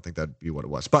 I don't think that'd be what it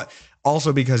was, but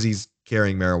also because he's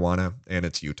carrying marijuana and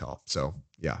it's Utah. So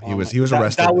yeah, he was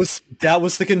arrested. That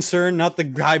was the concern, not the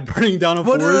guy burning down a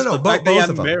forest. No.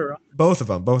 Both of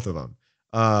them.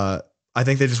 I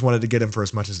think they just wanted to get him for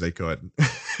as much as they could.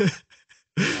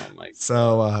 Oh my God.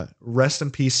 So rest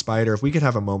in peace, spider. If we could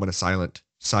have a moment of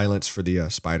silence for the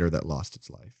spider that lost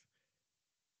its life.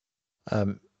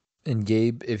 And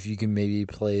Gabe, if you can maybe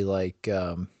play like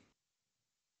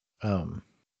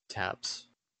taps.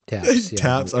 Taps. Yeah.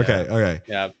 Taps. Okay.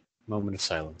 Yeah. Moment of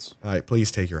silence. All right.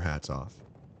 Please take your hats off.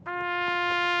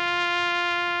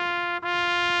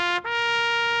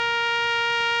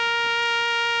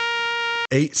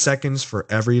 Eight seconds for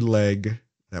every leg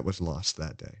that was lost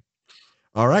that day.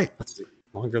 All right. That's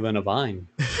longer than a vine.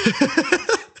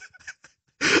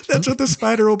 That's what the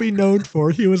spider will be known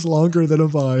for. He was longer than a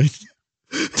vine.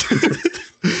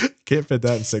 Can't fit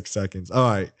that in 6 seconds. All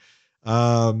right.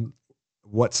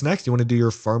 What's next? You want to do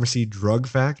your pharmacy drug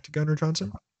fact, Gunnar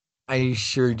Johnson? I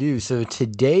sure do. So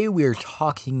today we're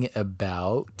talking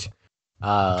about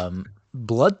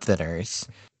blood thinners.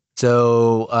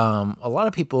 So a lot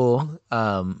of people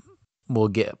will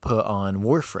get put on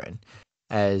warfarin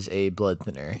as a blood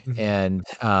thinner. Mm-hmm. And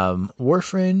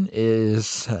warfarin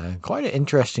is quite an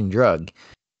interesting drug.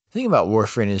 The thing about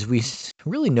warfarin is we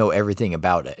really know everything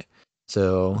about it.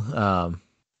 So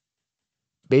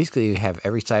basically you have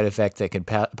every side effect that could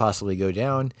possibly go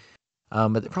down.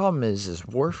 But the problem is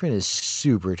warfarin is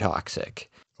super toxic.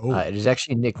 It is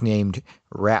actually nicknamed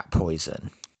rat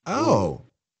poison. Oh.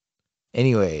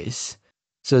 Anyways,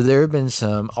 so there have been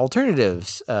some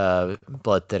alternatives,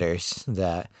 blood thinners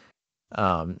that,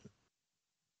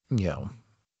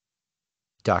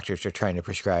 doctors are trying to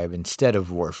prescribe instead of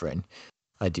warfarin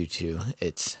due to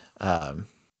its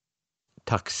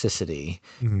toxicity.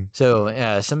 Mm-hmm.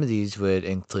 So some of these would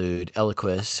include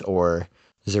Eliquis or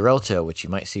Xarelto, which you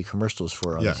might see commercials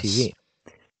for on TV.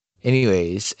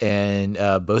 Anyways, and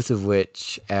both of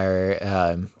which are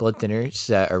blood thinners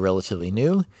that are relatively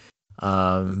new,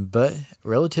 but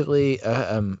relatively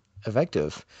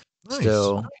effective. Nice.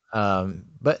 So,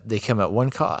 but they come at one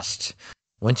cost.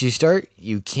 Once you start,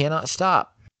 you cannot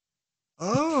stop.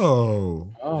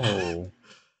 Oh.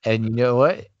 And you know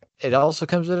what? It also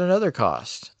comes at another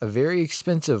cost, a very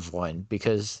expensive one,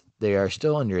 because they are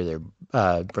still under their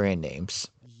brand names.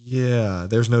 Yeah,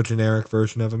 there's no generic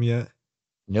version of them yet?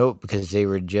 Nope, because they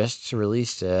were just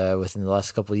released within the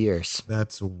last couple of years.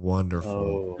 That's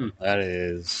wonderful. Oh, that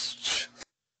is.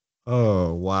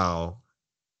 Oh, wow.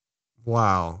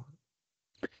 Wow.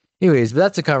 Anyways, but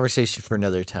that's a conversation for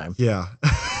another time. Yeah.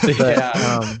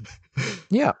 But,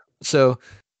 yeah. So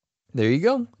there you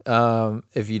go.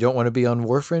 If you don't want to be on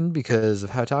warfarin because of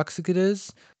how toxic it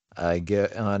is,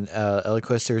 get on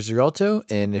Eliquis or Xarelto.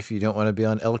 And if you don't want to be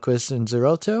on Eliquis and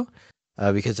Xarelto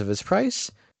because of its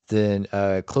price, then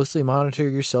closely monitor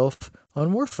yourself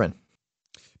on warfarin.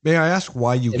 May I ask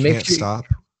why you can't stop?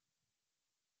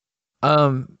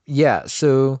 Yeah.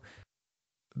 So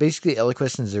basically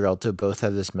EloQuest and Xeralto both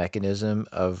have this mechanism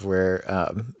of where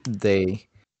they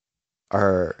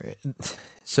are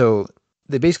so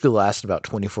they basically last about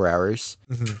 24 hours.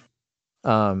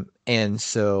 And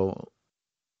so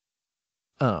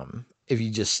if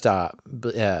you just stop,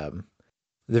 but they're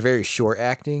very short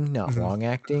acting, not long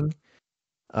acting.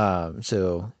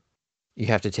 So you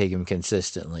have to take them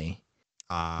consistently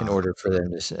in order for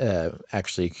them to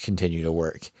actually continue to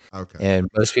work. Okay. And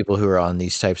most people who are on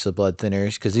these types of blood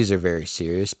thinners, because these are very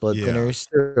serious blood thinners,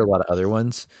 there are a lot of other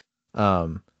ones, are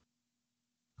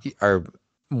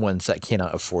ones that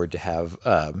cannot afford to have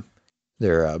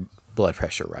their blood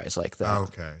pressure rise like that.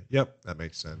 Okay. Yep, that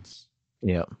makes sense.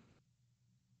 Yeah.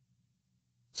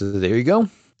 So there you go.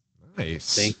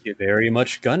 Nice. Thank you very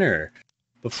much, Gunnar.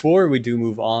 Before we do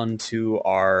move on to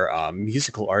our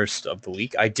musical artist of the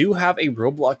week, I do have a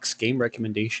Roblox game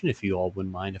recommendation, if you all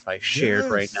wouldn't mind if I shared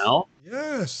right now.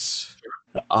 Yes.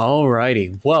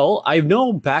 Alrighty. Well, I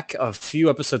know back a few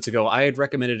episodes ago, I had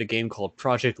recommended a game called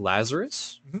Project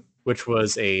Lazarus, which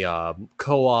was a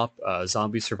co-op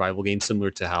zombie survival game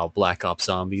similar to how Black Ops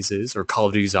Zombies is, or Call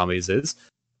of Duty Zombies is.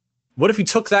 What if you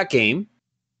took that game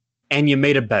and you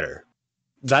made it better?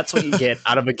 That's what you get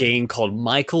out of a game called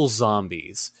Michael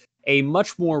Zombies, a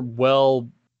much more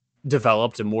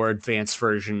well-developed and more advanced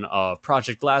version of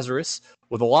Project Lazarus,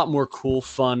 with a lot more cool,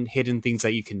 fun, hidden things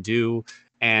that you can do,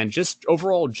 and just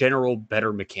overall general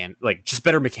better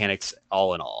better mechanics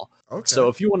all in all. Okay. So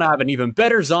if you want to have an even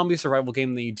better zombie survival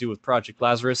game than you do with Project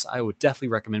Lazarus, I would definitely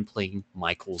recommend playing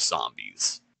Michael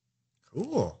Zombies.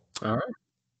 Cool. All right.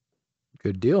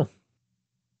 Good deal.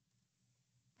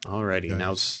 Alrighty,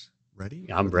 now ready?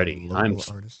 I'm ready.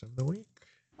 Local artist of the week.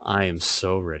 I am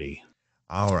so ready.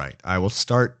 All right. I will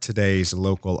start today's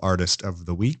local artist of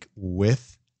the week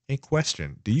with a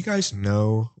question. Do you guys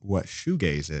know what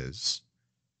shoegaze is?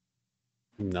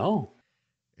 No.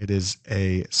 It is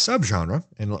a subgenre,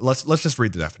 and let's just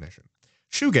read the definition.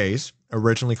 Shoegaze,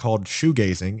 originally called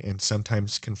shoegazing and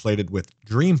sometimes conflated with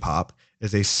dream pop,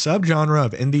 is a subgenre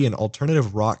of indie and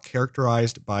alternative rock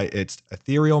characterized by its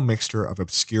ethereal mixture of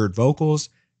obscured vocals,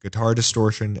 guitar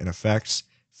distortion and effects,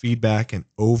 feedback, and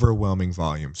overwhelming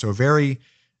volume. So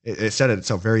it said it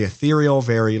itself, very ethereal,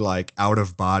 very like out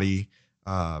of body,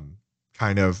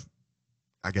 kind of,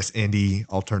 I guess, indie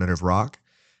alternative rock.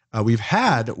 We've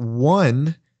had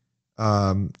one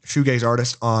shoegaze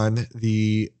artist on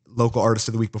the local artist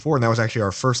of the week before, and that was actually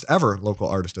our first ever local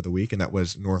artist of the week, and that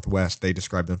was Northwest. They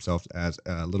described themselves as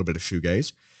a little bit of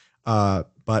shoegaze.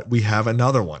 But we have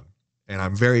another one, and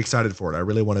I'm very excited for it. I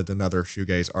really wanted another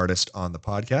shoegaze artist on the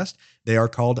podcast. They are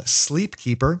called Sleep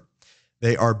Keeper.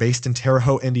 They are based in Terre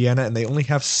Haute, Indiana, and they only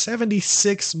have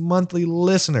 76 monthly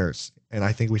listeners, and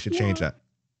I think we should change that.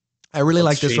 I really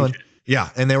like this one. Yeah,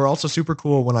 and they were also super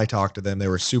cool when I talked to them. They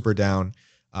were super down.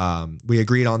 We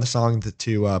agreed on the song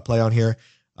to play on here.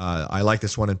 I like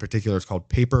this one in particular. It's called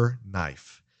Paper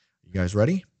Knife. You guys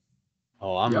ready?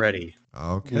 Oh, I'm ready.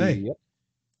 Okay. Yep.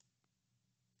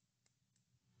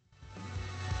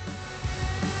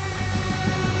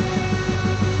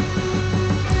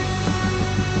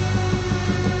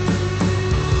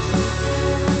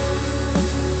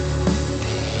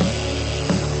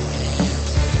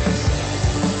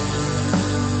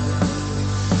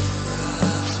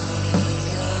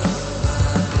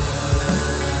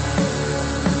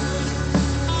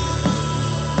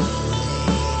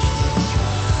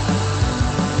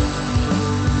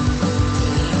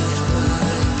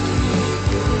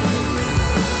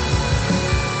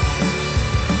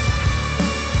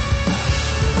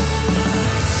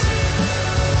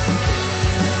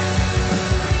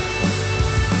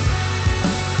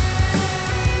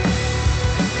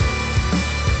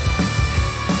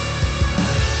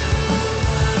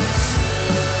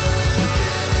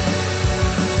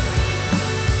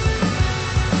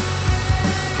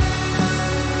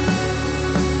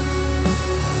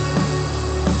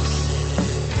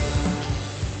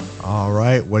 All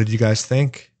right. What did you guys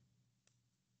think?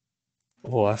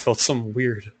 Oh, I felt something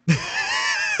weird.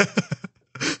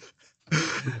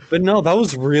 But no, that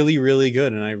was really, really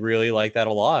good, and I really like that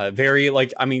a lot. Very,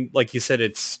 like you said,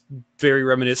 it's very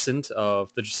reminiscent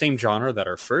of the same genre that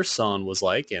our first song was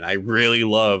like, and I really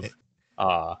love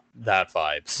that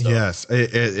vibe. So. Yes,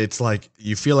 it's like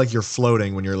you feel like you're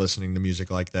floating when you're listening to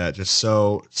music like that. Just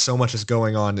so much is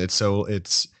going on. It's a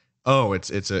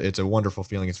wonderful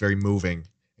feeling. It's very moving,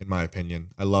 in my opinion.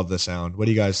 I love the sound. What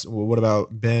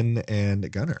about Ben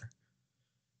and Gunnar?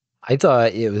 I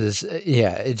thought it was,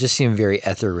 it just seemed very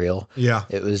ethereal. Yeah.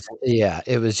 It was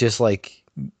just like,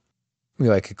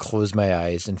 I could close my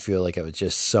eyes and feel like I was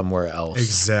just somewhere else.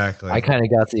 Exactly. I kind of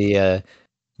got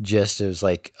just as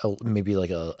like maybe like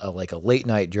a late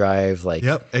night drive, like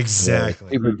Yep,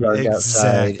 exactly. super dark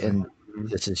outside, Exactly. and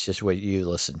this is just what you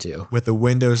listen to. With the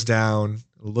windows down,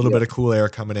 a little Yep. bit of cool air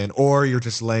coming in, or you're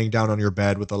just laying down on your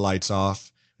bed with the lights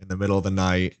off in the middle of the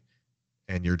night,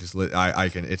 and you're just lit. I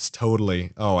can. It's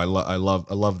totally. Oh, I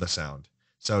love the sound.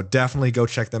 So definitely go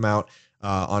check them out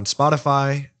on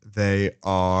Spotify. They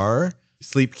are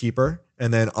Sleep Keeper,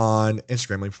 and then on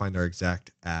Instagram, let me find their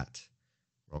exact @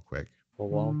 real quick.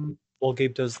 While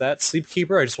Gabe does that, Sleep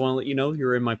Keeper, I just want to let you know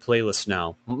you're in my playlist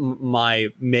now, my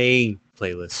main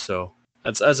playlist. So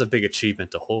that's a big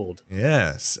achievement to hold.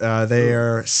 Yes, they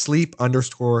are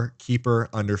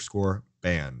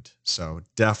sleep_keeper_band. So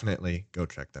definitely go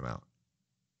check them out.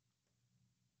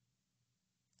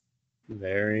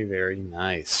 Very, very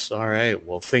nice. All right.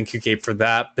 Well, thank you, Gabe, for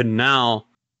that. But now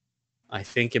I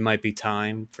think it might be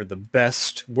time for the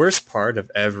worst part of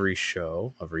every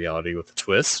show of Reality with a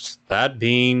Twist. That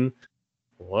being,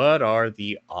 what are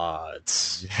the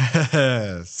odds?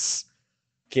 Yes.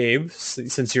 Gabe,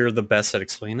 since you're the best at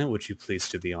explaining it, would you please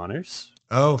do the honors?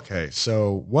 Okay,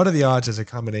 so what are the odds is a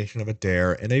combination of a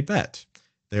dare and a bet.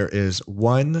 There is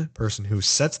one person who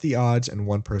sets the odds and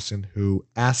one person who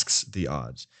asks the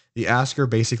odds. The asker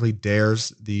basically dares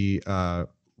the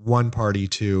one party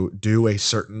to do a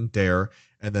certain dare,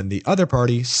 and then the other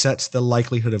party sets the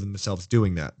likelihood of themselves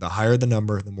doing that. The higher the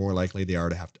number, the more likely they are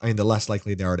to have to, the less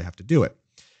likely they are to have to do it.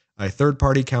 A third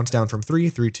party counts down from 3,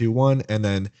 3, 2, 1, and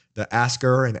then the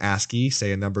asker and askee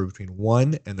say a number between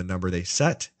 1 and the number they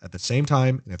set at the same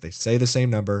time. And if they say the same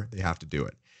number, they have to do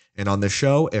it. And on the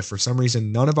show, if for some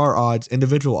reason none of our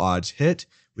individual odds hit,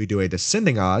 we do a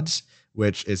descending odds,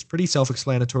 which is pretty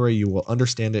self-explanatory. You will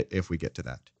understand it if we get to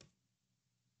that.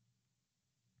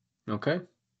 Okay.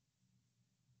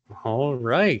 All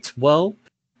right. Well,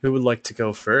 who would like to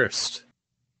go first?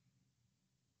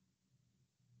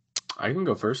 I can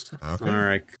go first. Okay. All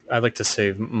right. I'd like to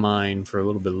save mine for a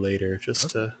little bit later, just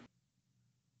to.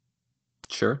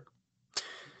 Sure.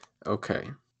 Okay.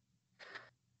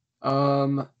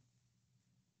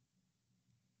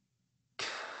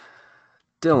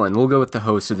 Dylan, we'll go with the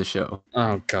host of the show.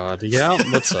 Oh God. Yeah.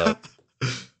 What's up?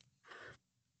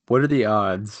 What are the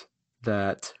odds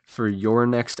that for your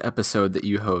next episode that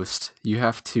you host, you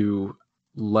have to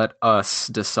let us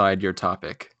decide your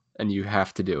topic and you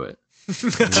have to do it?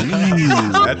 That's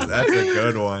a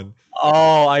good one.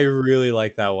 Oh, I really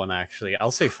like that one. Actually,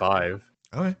 I'll say 5.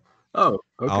 Okay. Oh,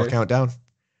 okay. I'll count down.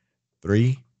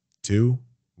 3, 2,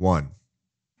 1.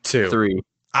 2. 3.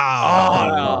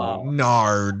 Oh,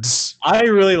 nards. I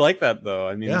really like that though.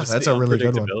 I mean, Yeah, just that's the a really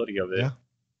good one. unpredictability of it. Yeah.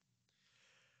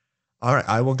 All right,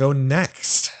 I will go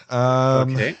next.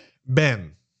 Okay.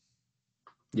 Ben,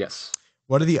 Yes.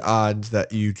 what are the odds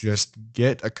that you just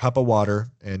get a cup of water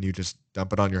and you just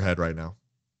dump it on your head right now?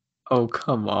 Oh,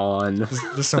 come on.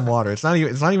 Just some water. It's not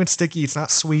even sticky. It's not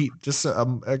sweet. Just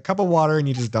a cup of water and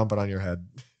you just dump it on your head.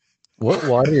 What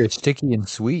water is sticky and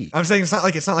sweet? I'm saying it's not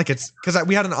like it's because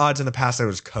we had an odds in the past that it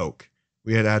was Coke.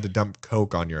 We had to dump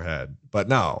Coke on your head, but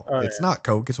no, it's not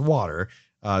Coke. It's water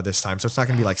this time, so it's not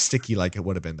gonna be like sticky like it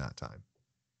would have been that time.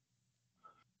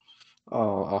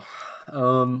 Oh,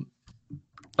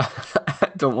 I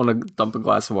don't want to dump a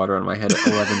glass of water on my head at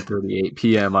 11:38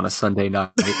 p.m. on a Sunday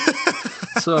night.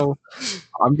 So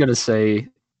I'm gonna say,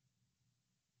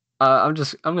 I'm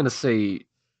gonna say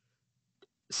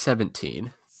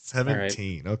 17.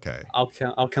 17. Right. Okay.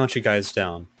 I'll count you guys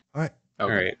down. All right.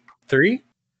 Okay. All right. 3,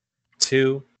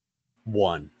 2,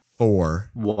 1. 4.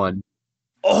 1.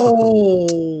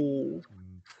 Oh,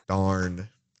 darn.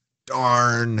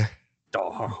 Darn.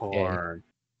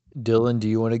 Dylan, do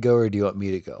you want to go or do you want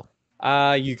me to go?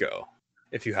 You go.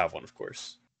 If you have one, of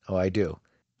course. Oh, I do.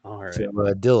 All right. So,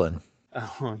 Dylan.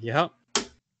 Oh, yeah.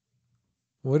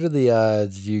 What are the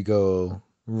odds you go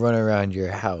run around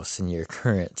your house in your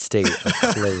current state of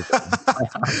clothing?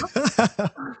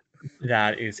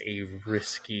 That is a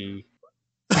risky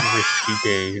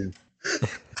game.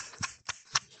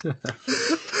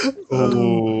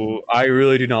 Oh, I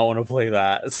really do not want to play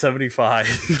that.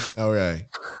 75. Okay.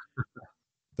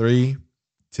 3,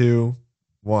 2,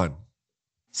 1.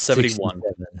 71.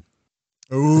 67.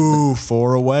 Ooh,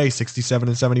 4 away. 67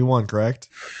 and 71, correct?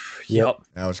 Yep.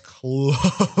 That was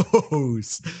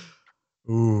close.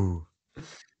 Ooh.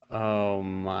 Oh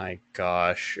my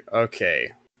gosh.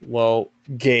 Okay. Well,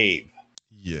 Gabe.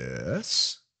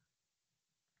 Yes.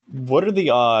 What are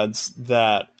the odds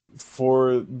that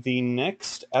for the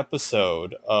next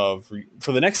episode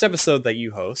that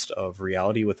you host of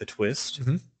Reality with a Twist,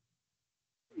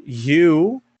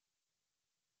 you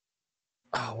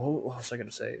what was I going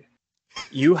to say?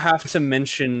 You have to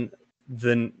mention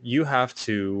then you have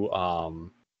to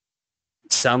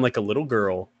sound like a little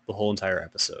girl the whole entire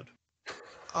episode.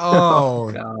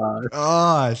 Oh, God.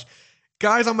 gosh.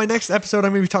 Guys, on my next episode,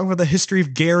 I'm going to be talking about the history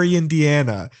of Gary,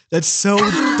 Indiana. That's so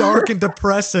dark and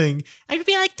depressing. I could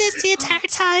be like this the entire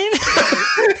time.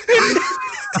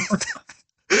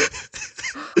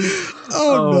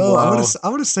 Oh, no. Wow.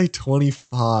 I'm gonna say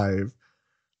 25.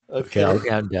 Okay, I'll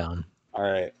count down. All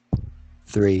right.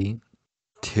 3,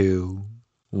 2,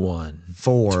 1.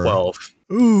 4. 12.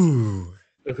 Ooh.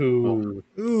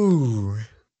 Ooh.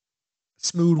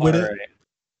 Smooth with All it. right.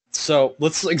 So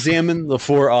let's examine the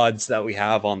 4 odds that we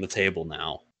have on the table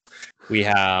now. We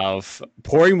have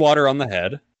pouring water on the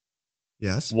head.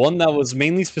 Yes. One that was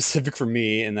mainly specific for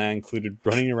me, and that included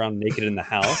running around naked in the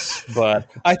house. But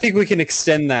I think we can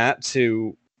extend that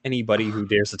to anybody who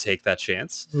dares to take that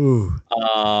chance. Ooh.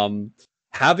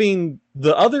 Having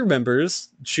the other members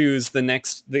choose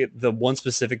the one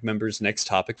specific member's next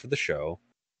topic for the show,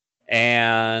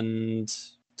 and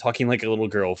talking like a little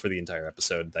girl for the entire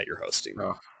episode that you're hosting.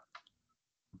 Oh.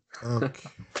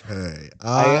 Okay.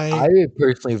 I would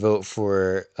personally vote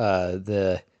for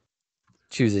the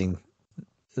choosing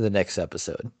the next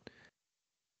episode.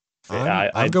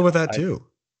 I'm good with that too.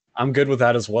 I'm good with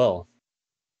that as well.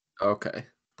 Okay.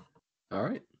 All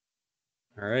right.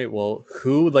 All right. Well,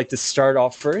 who would like to start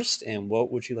off first, and what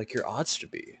would you like your odds to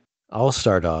be? I'll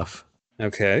start off.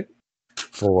 Okay.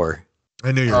 4.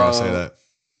 I knew you were going to say that.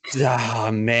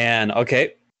 Ah, man.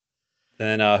 Okay.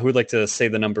 Then who would like to say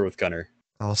the number with Gunner?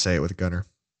 I'll say it with Gunner.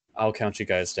 I'll count you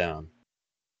guys down.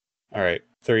 All right.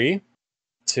 3,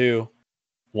 2,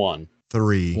 1.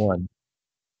 3. 1.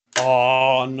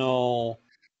 Oh, no.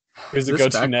 Who's it This go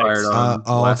to backfired next? on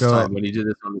I'll last go- time when you did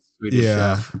this on the Swedish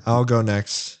Chef. I'll go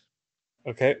next.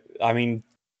 Okay. I mean,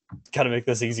 gotta make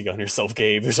this easy on yourself,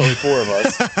 Gabe. There's only 4 of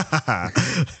us.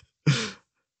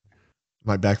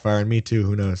 Might backfire on me too.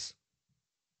 Who knows?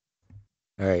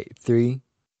 All right. 3.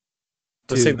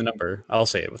 Let's 2. say the number. I'll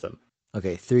say it with him.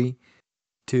 Okay. 3,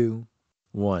 2,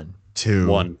 1. 2.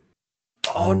 1.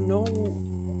 Oh,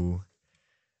 no.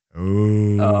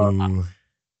 Ooh.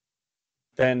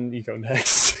 Ben, you go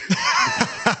next.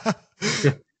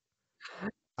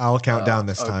 I'll count down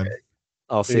this okay. time.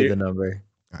 I'll say the number.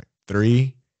 All right.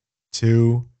 3,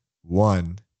 2,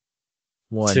 1.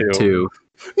 1. 2. 2.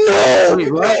 No!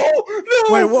 Wait, what?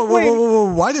 No! Wait,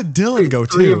 whoa. Why did Dylan go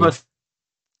 3 of 2? us.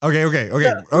 Okay. Can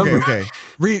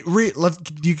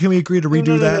we agree to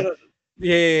redo that? No.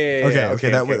 Yeah. Okay.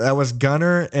 That was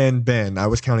Gunner and Ben. I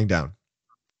was counting down.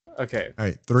 Okay. All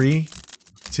right. 3,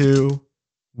 2,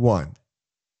 1.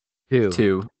 2.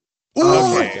 2.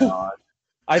 Oh my god.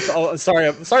 Sorry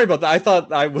about that. I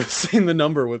thought I was saying the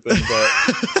number with it, but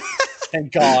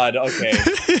thank God. Okay.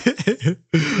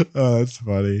 Oh, that's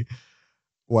funny.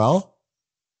 Well,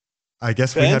 I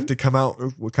guess we Ben? have to come up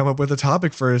with a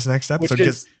topic for his next episode.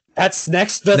 That's the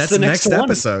next one.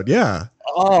 Episode. Yeah.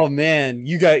 Oh man,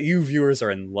 you viewers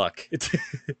are in luck.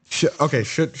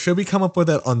 Should we come up with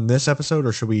it on this episode,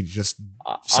 or should we just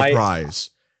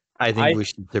surprise? I think we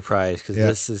should surprise because Yeah.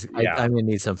 this is. Yeah. I'm gonna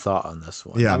need some thought on this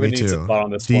one. Yeah, I'm me gonna need too. some thought on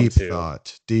this one too.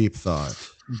 Deep thought.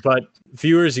 But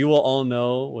viewers, you will all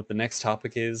know what the next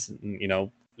topic is.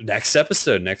 Next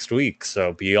episode next week.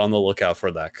 So be on the lookout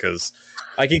for that, because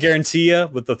I can guarantee you,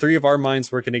 with the 3 of our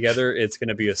minds working together, it's going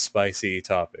to be a spicy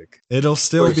topic. It'll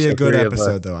still course, be a the good 3 of us.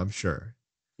 episode, though. I'm sure.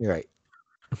 You're right.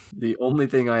 The only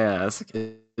thing I ask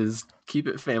is keep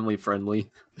it family friendly.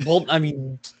 Well, I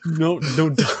mean, no. We're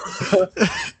going to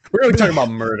talk about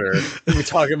murder. We're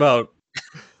talking about.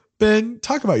 Ben,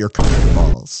 talk about your cock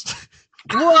balls.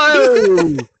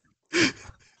 Whoa!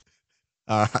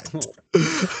 All right.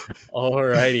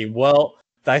 Alrighty. Well,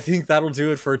 I think that'll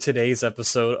do it for today's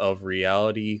episode of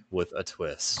Reality with a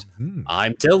Twist.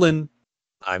 I'm Dylan.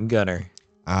 I'm Gunner.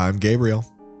 I'm Gabriel.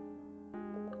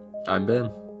 I'm Ben.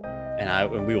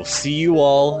 And we will see you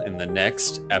all in the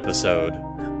next episode.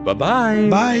 Bye-bye.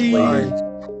 Bye. Bye.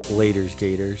 Laters,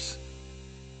 Gators.